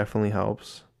 which definitely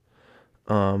helps.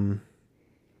 I'd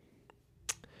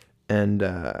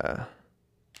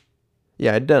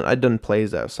done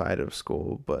plays outside of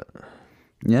school, but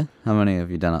yeah. How many have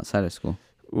you done outside of school?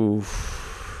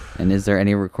 Oof. And is there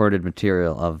any recorded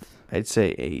material of? I'd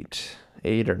say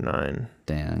 8 or 9.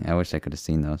 Dang, I wish I could have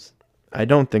seen those. I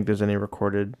don't think there's any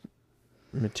recorded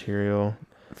material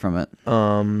from it.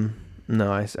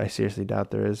 No, I seriously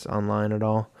doubt there is online at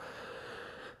all.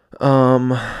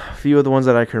 A few of the ones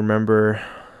that I can remember.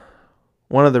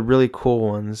 One of the really cool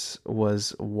ones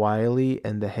was Wile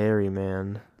and the Hairy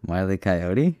Man. Wile E.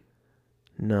 Coyote?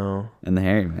 No. And the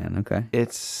Hairy Man, okay.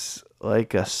 It's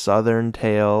like a southern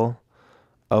tale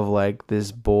of like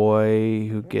this boy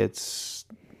who gets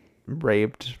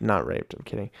raped. Not raped, I'm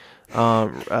kidding. It's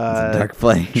a dark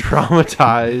play.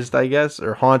 Traumatized, I guess,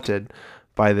 or haunted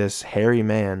by this hairy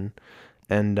man.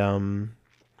 And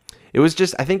it was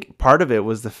just, I think part of it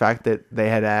was the fact that they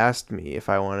had asked me if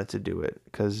I wanted to do it,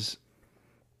 because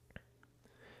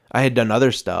I had done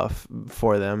other stuff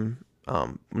for them.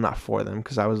 Not for them,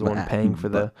 because I was the one paying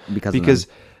for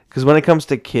because when it comes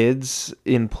to kids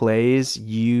in plays,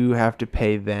 you have to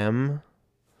pay them,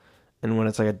 and when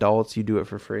it's like adults, you do it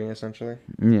for free essentially.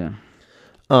 Yeah.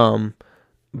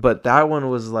 But that one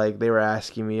was like they were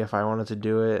asking me if I wanted to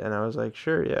do it, and I was like,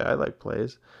 sure, yeah, I like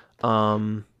plays.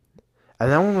 And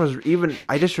that one was even,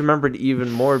 I just remembered even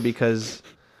more because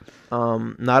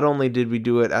not only did we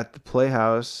do it at the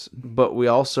Playhouse, but we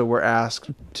also were asked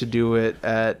to do it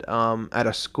at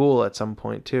a school at some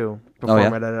point too.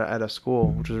 Perform it at a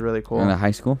school, which was really cool. In a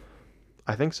high school?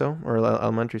 I think so, or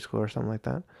elementary school or something like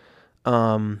that.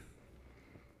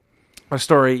 A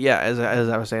story, as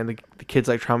I was saying, the kid's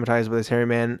like traumatized by this hairy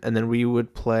man, and then we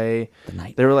would play.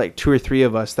 There were like 2 or 3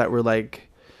 of us that were like,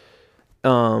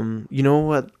 you know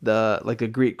what, the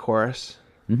Greek chorus.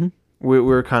 Mm-hmm. We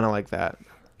were kind of like that.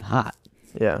 Hot.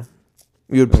 Yeah.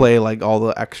 We would play like all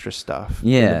the extra stuff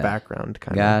in the background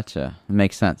kind of. Gotcha. It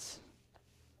makes sense.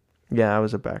 Yeah, I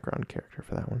was a background character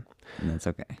for that one. That's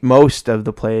okay. Most of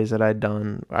the plays that I'd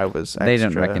done, I was extra. They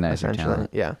didn't recognize your talent.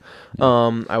 Yeah.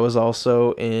 I was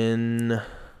also in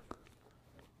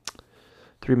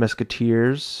Three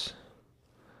Musketeers.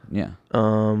 Yeah.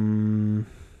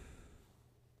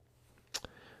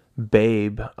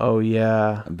 Babe. Oh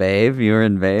yeah. Babe, you were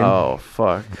in Babe. Oh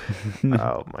fuck.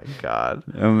 Oh my god.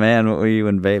 Oh man, what were you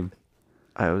in Babe?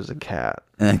 I was a cat.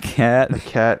 A cat. A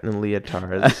cat in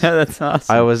leotards. That's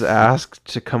awesome. I was asked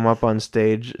to come up on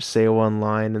stage, say one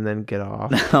line, and then get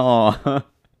off. Oh.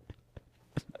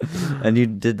 And you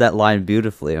did that line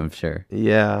beautifully, I'm sure.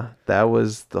 Yeah, that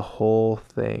was the whole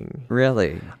thing.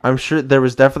 Really? I'm sure there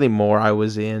was definitely more I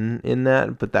was in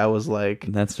that, but that was like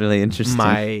That's really interesting.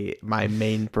 my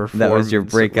main performance. That was your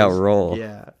breakout role.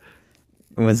 Yeah.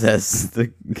 Was as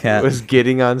the cat. Was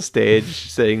getting on stage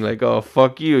saying like, "Oh,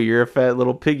 fuck you, you're a fat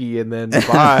little piggy," and then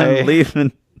bye.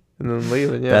 Leaving. And then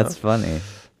leaving, yeah. That's funny.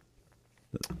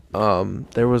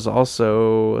 There was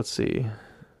also, let's see.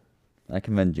 I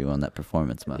commend you on that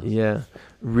performance, Miles. Yeah.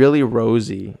 Really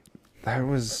Rosie. That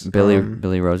was Billy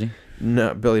Rosie?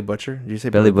 No, Billy Butcher. Did you say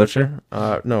Billy Butcher?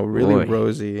 No, Really Boy.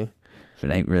 Rosie. If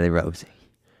it ain't Really Rosie.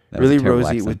 Really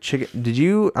Rosie with chicken. Did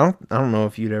you I don't know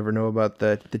if you'd ever know about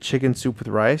the chicken soup with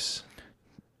rice?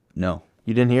 No.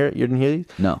 You didn't hear it? You didn't hear these?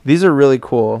 No. These are really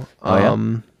cool. Oh,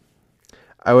 yeah?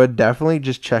 I would definitely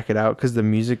just check it out because the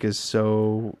music is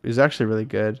actually really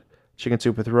good. Chicken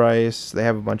soup with rice. They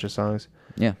have a bunch of songs.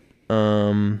 Yeah.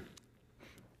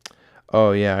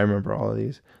 Oh yeah, I remember all of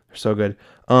these. They're so good.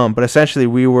 But essentially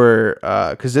we were,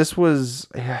 cause this was,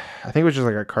 I think it was just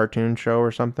like a cartoon show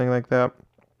or something like that.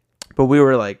 But we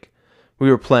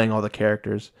were playing all the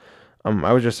characters.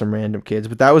 I was just some random kids,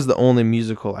 but that was the only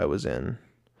musical I was in.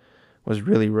 Was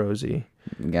Really Rosie.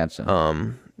 Gotcha.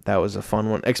 That was a fun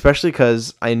one, especially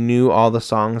cause I knew all the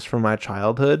songs from my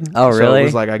childhood. Oh, really? So it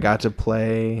was like I got to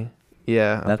play.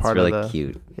 Yeah, That's part really of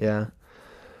cute. Yeah.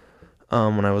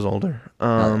 When I was older.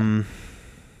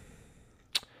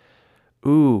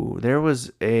 Ooh, there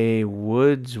was a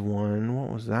Woods one. What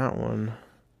was that one?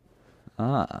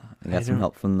 You got some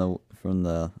help from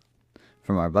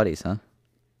our buddies, huh?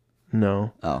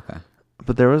 No. Oh, okay.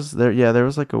 But there was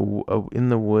like a In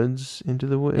the Woods, Into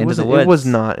the Woods. Into the Woods. It was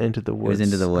not Into the Woods. It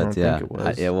was Into the Woods, I don't yeah.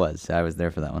 think It was. I was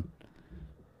there for that one.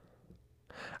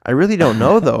 I really don't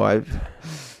know though.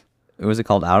 Was it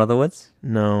called Out of the Woods?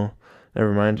 No,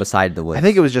 never mind. Beside the Woods. I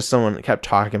think it was just someone that kept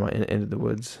talking about Into the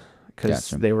Woods because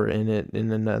Gotcha. they were in it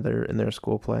in their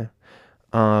school play.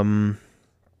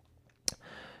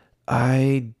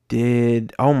 I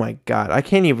did. Oh my god, I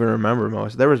can't even remember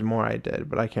most. There was more I did,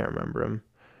 but I can't remember them.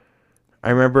 I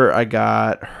remember I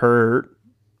got hurt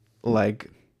like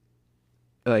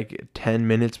 10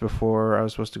 minutes before I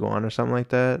was supposed to go on or something like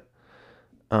that.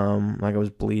 Like I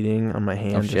was bleeding on my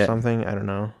hand or something. I don't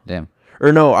know. Damn.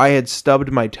 Or no, I had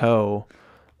stubbed my toe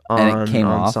and it came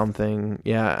off? something.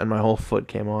 Yeah, and my whole foot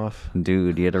came off.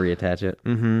 Dude, you had to reattach it?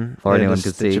 Mm-hmm. Before anyone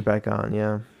could see? Stitch it back on,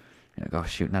 yeah. You're like, oh,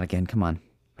 shoot, not again. Come on.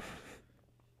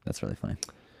 That's really funny.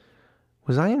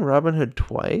 Was I in Robin Hood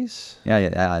twice? Yeah,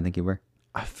 I think you were.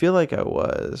 I feel like I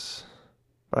was.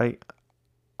 But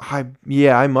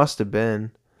I must have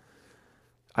been.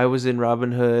 I was in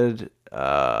Robin Hood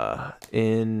at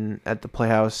the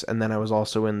Playhouse, and then I was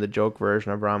also in the joke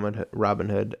version of Robin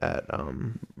Hood at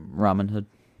Ramen Hood.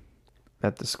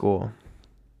 At the school.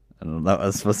 I don't know. I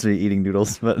was supposed to be eating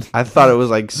noodles, but I thought it was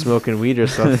like smoking weed or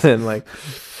something. Like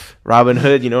Robin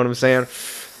Hood, you know what I'm saying?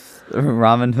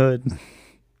 Ramen Hood.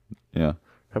 Yeah.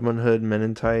 Robin Hood, Men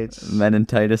in Tights.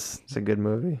 Meningitis. It's a good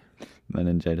movie.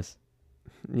 Meningitis.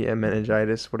 Yeah,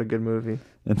 Meningitis. What a good movie.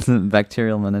 It's a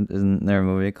bacterial meningitis. Isn't there a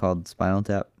movie called Spinal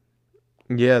Tap?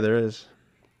 Yeah, there is.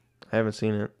 I haven't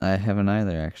seen it. I haven't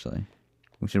either, actually.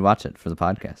 We should watch it for the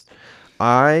podcast.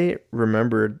 I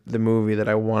remembered the movie that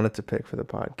I wanted to pick for the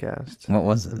podcast. What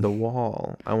was it? The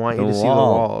Wall. I want you to see The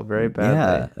Wall very badly.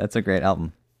 Yeah, that's a great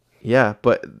album. Yeah,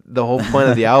 but the whole point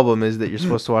of the album is that you're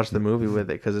supposed to watch the movie with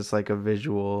it because it's like a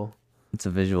visual. It's a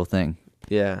visual thing.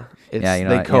 Yeah. It's, yeah, you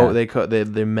know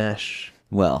they mesh.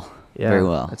 Well. Yeah, very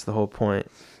well. That's the whole point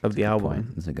of the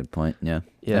album. That's a good point. Yeah.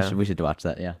 Yeah. We should watch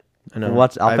that. Yeah. I know.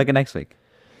 I'll pick it next week.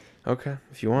 Okay,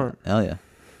 if you want. Hell yeah.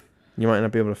 You might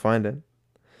not be able to find it.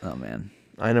 Oh man.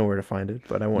 I know where to find it,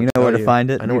 but I won't. You know where to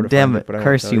find it? I know where to Damn find it! But I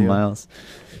Curse won't you, tell Miles.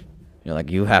 You're like,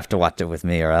 you have to watch it with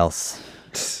me or else.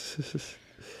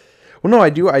 Well, no, I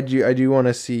do want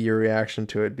to see your reaction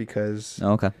to it because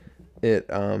okay. It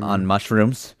on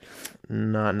mushrooms.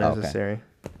 Not necessary.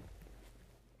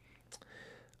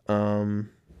 Okay.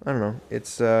 I don't know.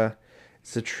 It's a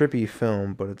trippy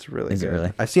film, but it's really Is good. it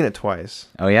really? I've seen it twice.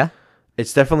 Oh yeah.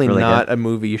 It's definitely really not good? a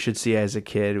movie you should see as a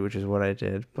kid, which is what I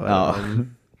did. But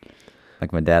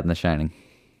like my dad in The Shining.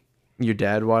 Your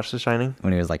dad watched The Shining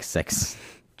when he was like 6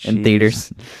 in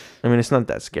theaters. I mean, it's not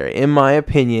that scary. In my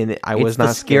opinion, I was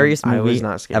not scared. Movie I was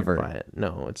not scared ever. by it.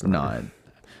 No, it's not. No,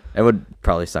 it would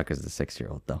probably suck as a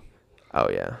 6-year-old though. Oh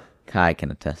yeah. Kai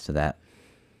can attest to that.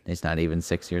 He's not even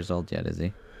 6 years old yet, is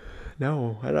he?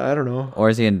 No, I don't know. Or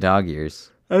is he in dog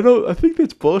years? I think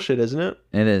that's bullshit, isn't it?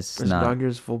 It is not. Dog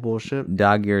years full bullshit?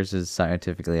 Dog years is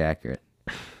scientifically accurate.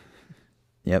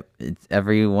 Yep, it's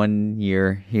every 1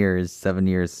 year here is 7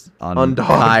 years on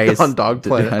Kai's dog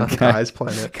planet, on Kai's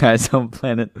planet, Kai's home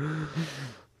planet.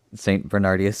 Saint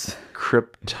Bernardius.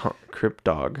 Cryptog.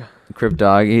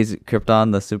 Cryptog. He's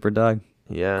Krypton, the super dog.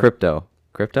 Yeah. Crypto.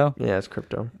 Yeah, it's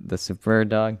Crypto. The super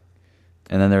dog.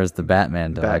 And then there's the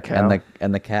Batman dog. Bat cow.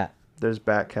 And the cat. There's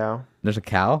Bat Cow. There's a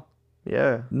cow?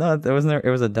 Yeah. No, there wasn't there. It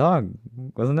was a dog,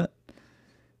 wasn't it?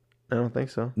 I don't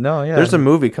think so. No, yeah. There's a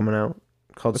movie coming out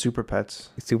called Super Pets.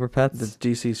 Super Pets? The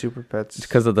DC Super Pets. It's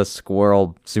because of the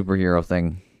squirrel superhero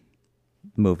thing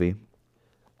movie.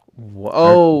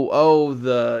 Oh,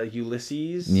 the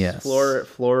Ulysses? Yes.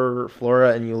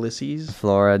 Flora and Ulysses?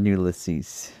 Flora and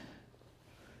Ulysses.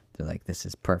 They're like, this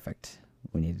is perfect.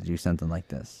 We need to do something like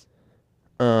this.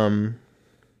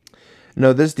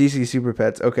 No, this DC Super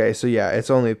Pets. Okay, so yeah, it's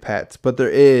only pets, but there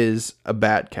is a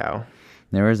Bat Cow.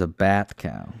 There is a Bat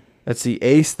Cow. Let's see,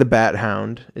 Ace the Bat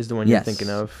Hound is the one you're thinking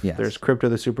of. Yes. There's Crypto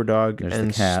the Super Dog. There's and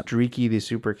the cat. Streaky the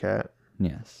Super Cat.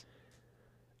 Yes.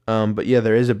 But yeah,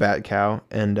 there is a Bat Cow,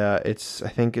 and I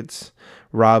think it's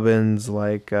Robin's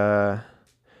like. Hold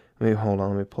on,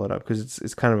 let me pull it up because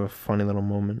it's kind of a funny little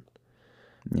moment.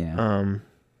 Yeah.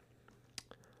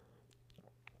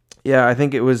 Yeah, I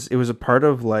think it was a part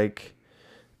of like.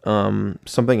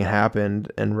 Something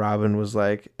happened and Robin was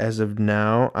like, as of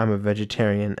now, I'm a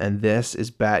vegetarian and this is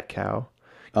Bat Cow.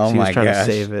 Oh he was my trying gosh.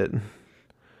 to save it.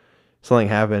 Something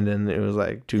happened and it was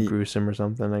like too gruesome or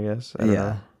something, I guess. I don't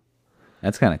know.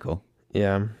 That's kind of cool.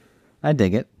 Yeah. I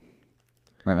dig it.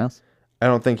 Right, Mouse? I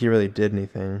don't think he really did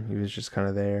anything. He was just kind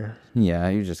of there. Yeah,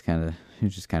 he was just kind of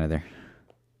there.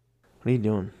 What are you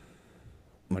doing?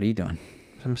 What are you doing?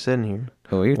 I'm sitting here.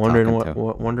 Who are you wondering talking to?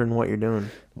 wondering what you're doing.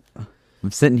 I'm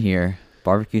sitting here,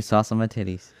 barbecue sauce on my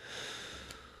titties,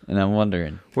 and I'm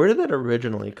wondering. Where did that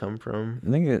originally come from? I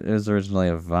think it was originally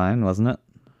a Vine, wasn't it?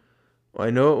 Well,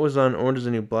 I know it was on Orange is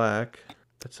the New Black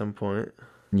at some point.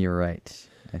 You're right,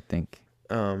 I think.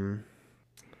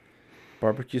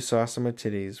 Barbecue sauce on my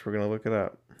titties. We're gonna look it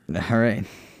up. All right.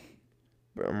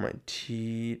 On my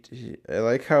I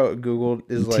like how Google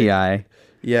is like TI.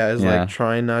 Yeah, is like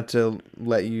trying not to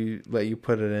let you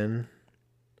put it in.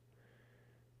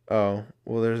 Oh,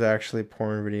 well, there's actually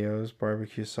porn videos.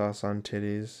 Barbecue sauce on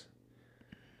titties.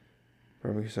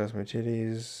 Barbecue sauce on my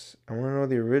titties. I want to know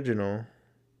the original.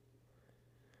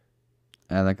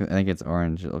 I think it's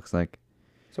orange. It looks like.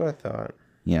 That's what I thought.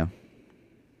 Yeah.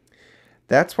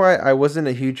 That's why I wasn't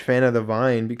a huge fan of the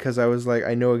Vine, because I was like,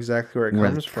 I know exactly where it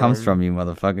comes from. Comes from, you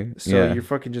motherfucker. So you're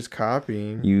fucking just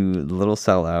copying. You little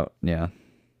sellout. Yeah.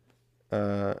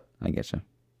 I get you.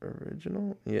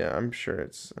 Original? Yeah, I'm sure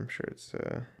it's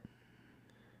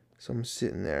so I'm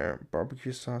sitting there,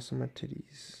 barbecue sauce on my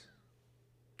titties.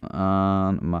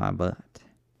 On my butt.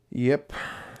 Yep.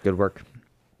 Good work,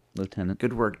 Lieutenant.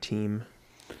 Good work, team.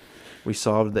 We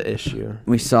solved the issue.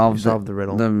 We solved the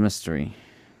riddle. The mystery.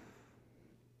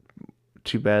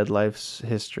 Too bad life's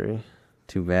history.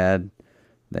 Too bad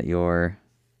that your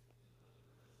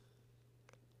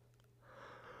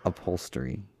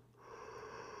upholstery.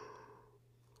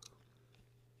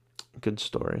 Good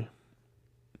story.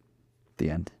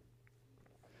 The end.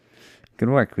 Good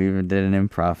work. We even did an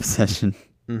improv session.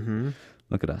 Mm-hmm.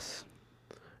 Look at us.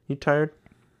 You tired?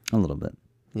 A little bit.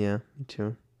 Yeah, me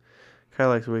too. Kai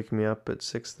likes waking me up at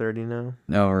 6:30 now.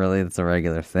 No, really? That's a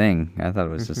regular thing. I thought it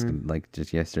was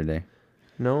just yesterday.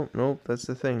 Nope, that's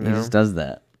the thing now. He just does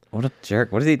that. What a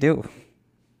jerk. What does he do?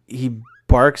 He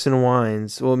barks and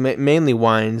whines. Well, mainly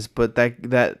whines, but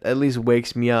that at least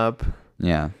wakes me up.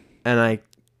 Yeah. And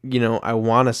I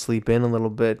want to sleep in a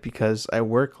little bit because I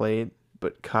work late,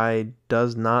 but Kai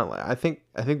does not. I think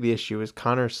the issue is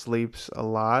Connor sleeps a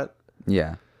lot.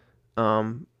 Yeah.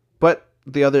 But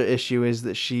the other issue is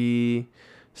that she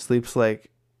sleeps like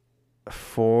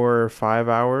 4 or 5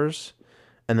 hours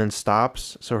and then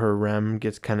stops, so her REM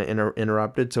gets kind of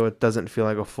interrupted, so it doesn't feel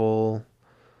like a full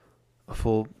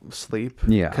sleep.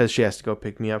 Yeah. Because she has to go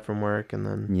pick me up from work and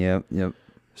then. Yep.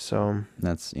 So.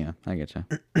 That's, yeah, I get you.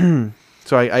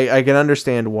 So I can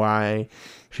understand why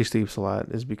she sleeps a lot,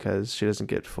 is because she doesn't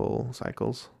get full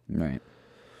cycles. Right.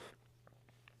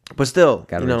 But still,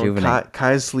 Gotta rejuvenate.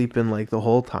 Kai's sleeping like the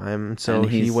whole time, so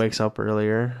he wakes up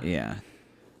earlier. Yeah.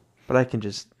 But I can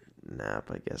just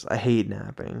nap, I guess. I hate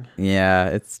napping. Yeah,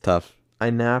 it's tough. I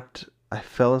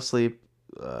fell asleep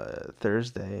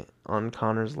Thursday on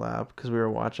Connor's lap because we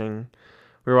were watching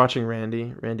We were watching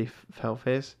Randy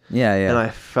Fellface. Yeah, And yeah. I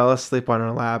fell asleep on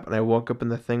her lap, and I woke up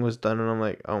and the thing was done, and I'm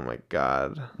like, oh my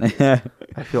God.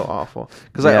 I feel awful.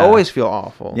 Because I Yeah. always feel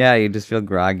awful. Yeah, you just feel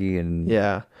groggy and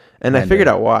Yeah. And I figured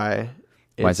out why.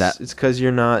 Why's that? It's because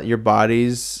your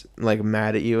body's like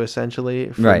mad at you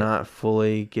essentially for Right. not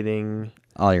fully getting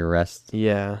all your rest.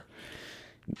 Yeah.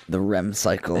 The REM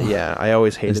cycle. Yeah, I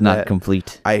always hated is not that.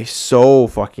 complete. I so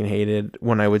fucking hated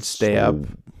when I would stay up.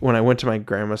 When I went to my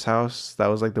grandma's house, that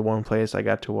was like the one place I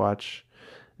got to watch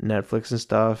Netflix and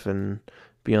stuff and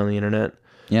be on the internet.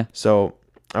 Yeah. So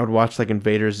I would watch like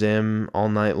Invader Zim all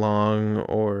night long,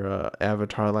 or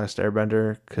Avatar: Last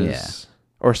Airbender,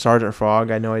 or Sergeant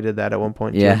Frog. I know I did that at one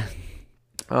point too. Yeah.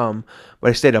 But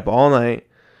I stayed up all night,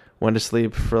 went to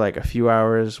sleep for like a few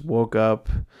hours, woke up,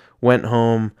 went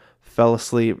home, fell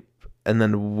asleep, and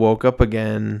then woke up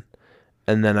again,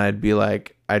 and then I'd feel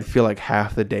like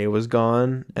half the day was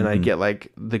gone, and I'd get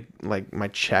like my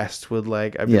chest would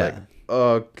I'd be like,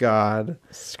 oh God,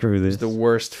 screw this. It's the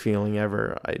worst feeling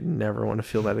ever. I never want to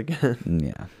feel that again.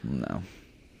 Yeah, no.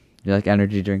 You like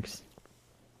energy drinks?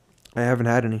 I haven't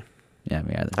had any. Yeah,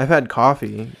 me either. I've had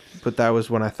coffee, but that was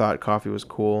when I thought coffee was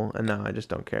cool, and now I just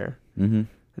don't care. Mm-hmm.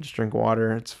 I just drink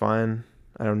water. It's fine.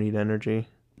 I don't need energy.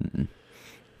 Mm-mm.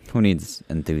 Who needs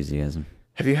enthusiasm?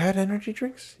 Have you had energy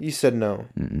drinks? You said no.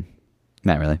 Mm-mm.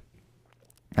 Not really.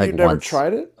 You've never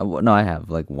tried it? No, I have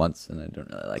like once, and I don't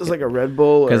really like it. It was like a Red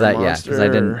Bull or a Monster?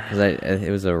 It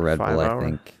was a Red Bull, I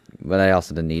think. But I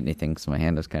also didn't eat anything, so my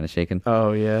hand was kind of shaking.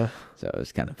 Oh, yeah. So it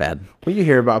was kind of bad. Well, you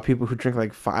hear about people who drink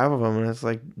like 5 of them, and it's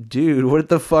like, dude, what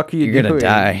the fuck are you doing? You're going to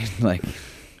die. Like,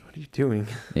 what are you doing?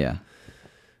 Yeah.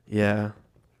 Yeah.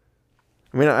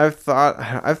 I mean, I've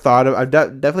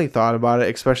definitely thought about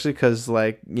it, especially because,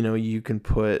 like, you know, you can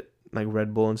put like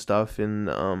Red Bull and stuff in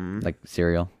like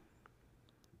cereal.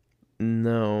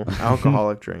 No,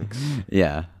 alcoholic drinks.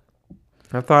 Yeah.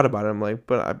 I've thought about it. I'm like,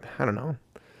 but I don't know.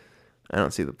 I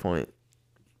don't see the point.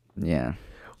 Yeah.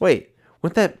 Wait,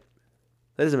 that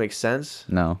doesn't make sense.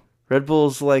 No. Red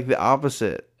Bull's like the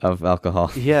opposite of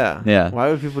alcohol. Yeah. Yeah. Why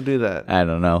would people do that? I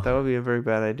don't know. That would be a very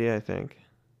bad idea, I think.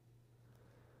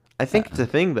 I think it's a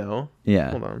thing, though.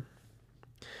 Yeah. Hold on.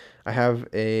 I have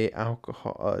a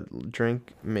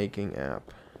drink making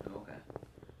app. Okay.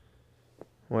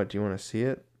 What, do you want to see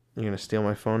it? You're going to steal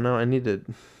my phone now? I need to...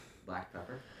 Black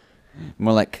pepper?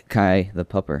 More like Kai the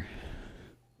Pupper.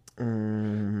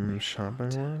 Shopping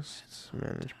lists?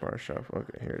 Manage bar shop.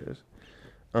 Okay, here it is.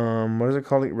 What is it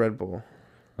called? Red Bull.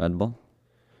 Red Bull?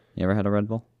 You ever had a Red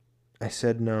Bull? I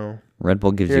said no. Red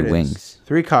Bull gives you wings.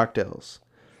 3 cocktails.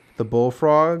 The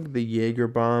Bullfrog, the Jaeger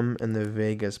Bomb, and the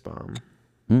Vegas Bomb.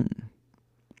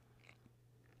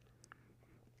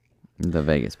 The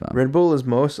Vegas Bomb. Red Bull is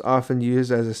most often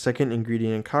used as a second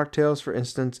ingredient in cocktails. For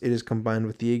instance, it is combined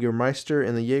with the Jägermeister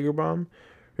and the Jaeger Bomb.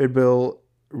 Red Bull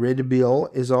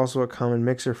is also a common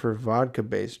mixer for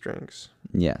vodka-based drinks.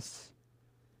 Yes.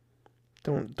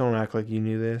 Don't act like you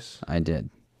knew this. I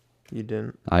did. You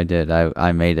didn't. I did.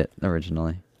 I made it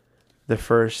originally. The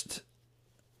first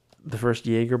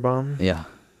Jaeger Bomb? Yeah.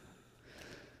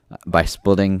 By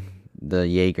splitting the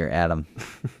Jaeger atom.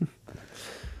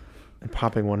 And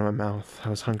popping one in my mouth. I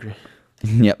was hungry.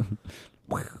 Yep.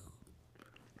 It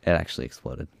actually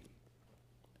exploded.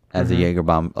 As a Jaeger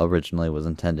bomb originally was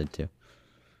intended to.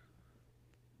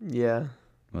 Yeah.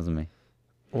 It wasn't me.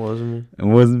 Wasn't me? It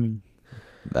wasn't me.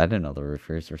 I didn't know the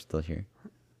roofers were still here.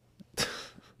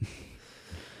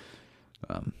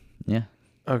 Yeah.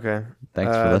 Okay.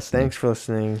 Thanks for listening. Thanks for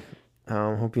listening.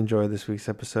 Hope you enjoyed this week's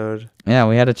episode. Yeah,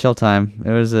 we had a chill time.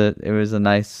 It was a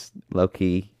nice low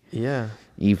key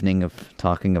evening of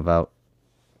talking about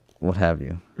what have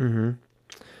you.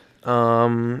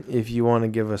 If you want to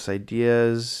give us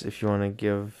ideas, if you want to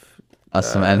give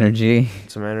us some energy,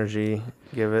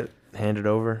 hand it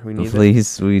over. We need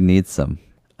Please, we need some.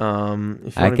 If you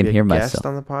want I to can be hear a guest myself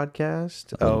on the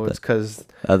podcast, it's because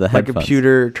my headphones.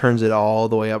 Computer turns it all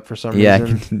the way up for some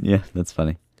reason. Yeah, that's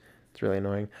funny. It's really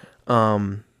annoying. If you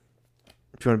want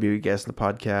to be a guest on the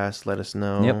podcast, let us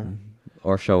know. Yep.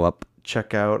 Or show up.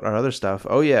 Check out our other stuff.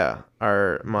 Oh yeah,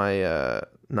 our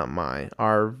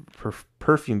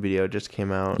perfume video just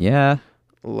came out. Yeah.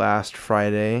 Last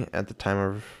Friday at the time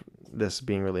of this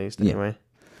being released. Anyway.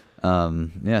 So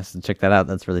check that out.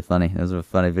 That's really funny. It was a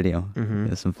funny video.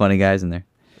 There's some funny guys in there.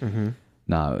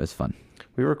 No, it was fun.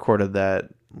 We recorded that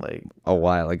like a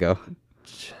while ago.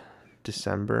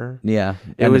 December. Yeah,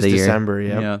 it was December.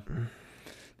 Yeah.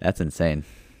 That's insane.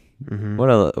 What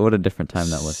a different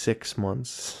time that was. 6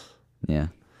 months. Yeah,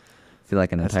 I feel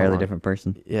like an entirely different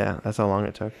person. Yeah, that's how long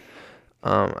it took.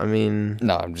 I mean,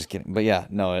 no, I'm just kidding. But yeah,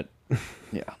 no, it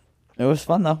It was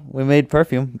fun though. We made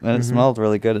perfume and it smelled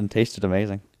really good and tasted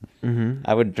amazing.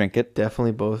 I would drink it.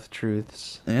 Definitely both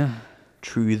truths. Yeah.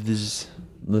 Truths.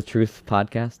 The Truth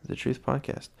Podcast. The Truth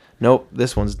Podcast. Nope,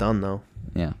 this one's done though.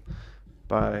 Yeah.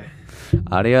 Bye.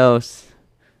 Adios.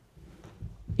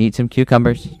 Eat some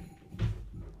cucumbers.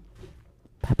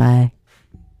 Bye-bye.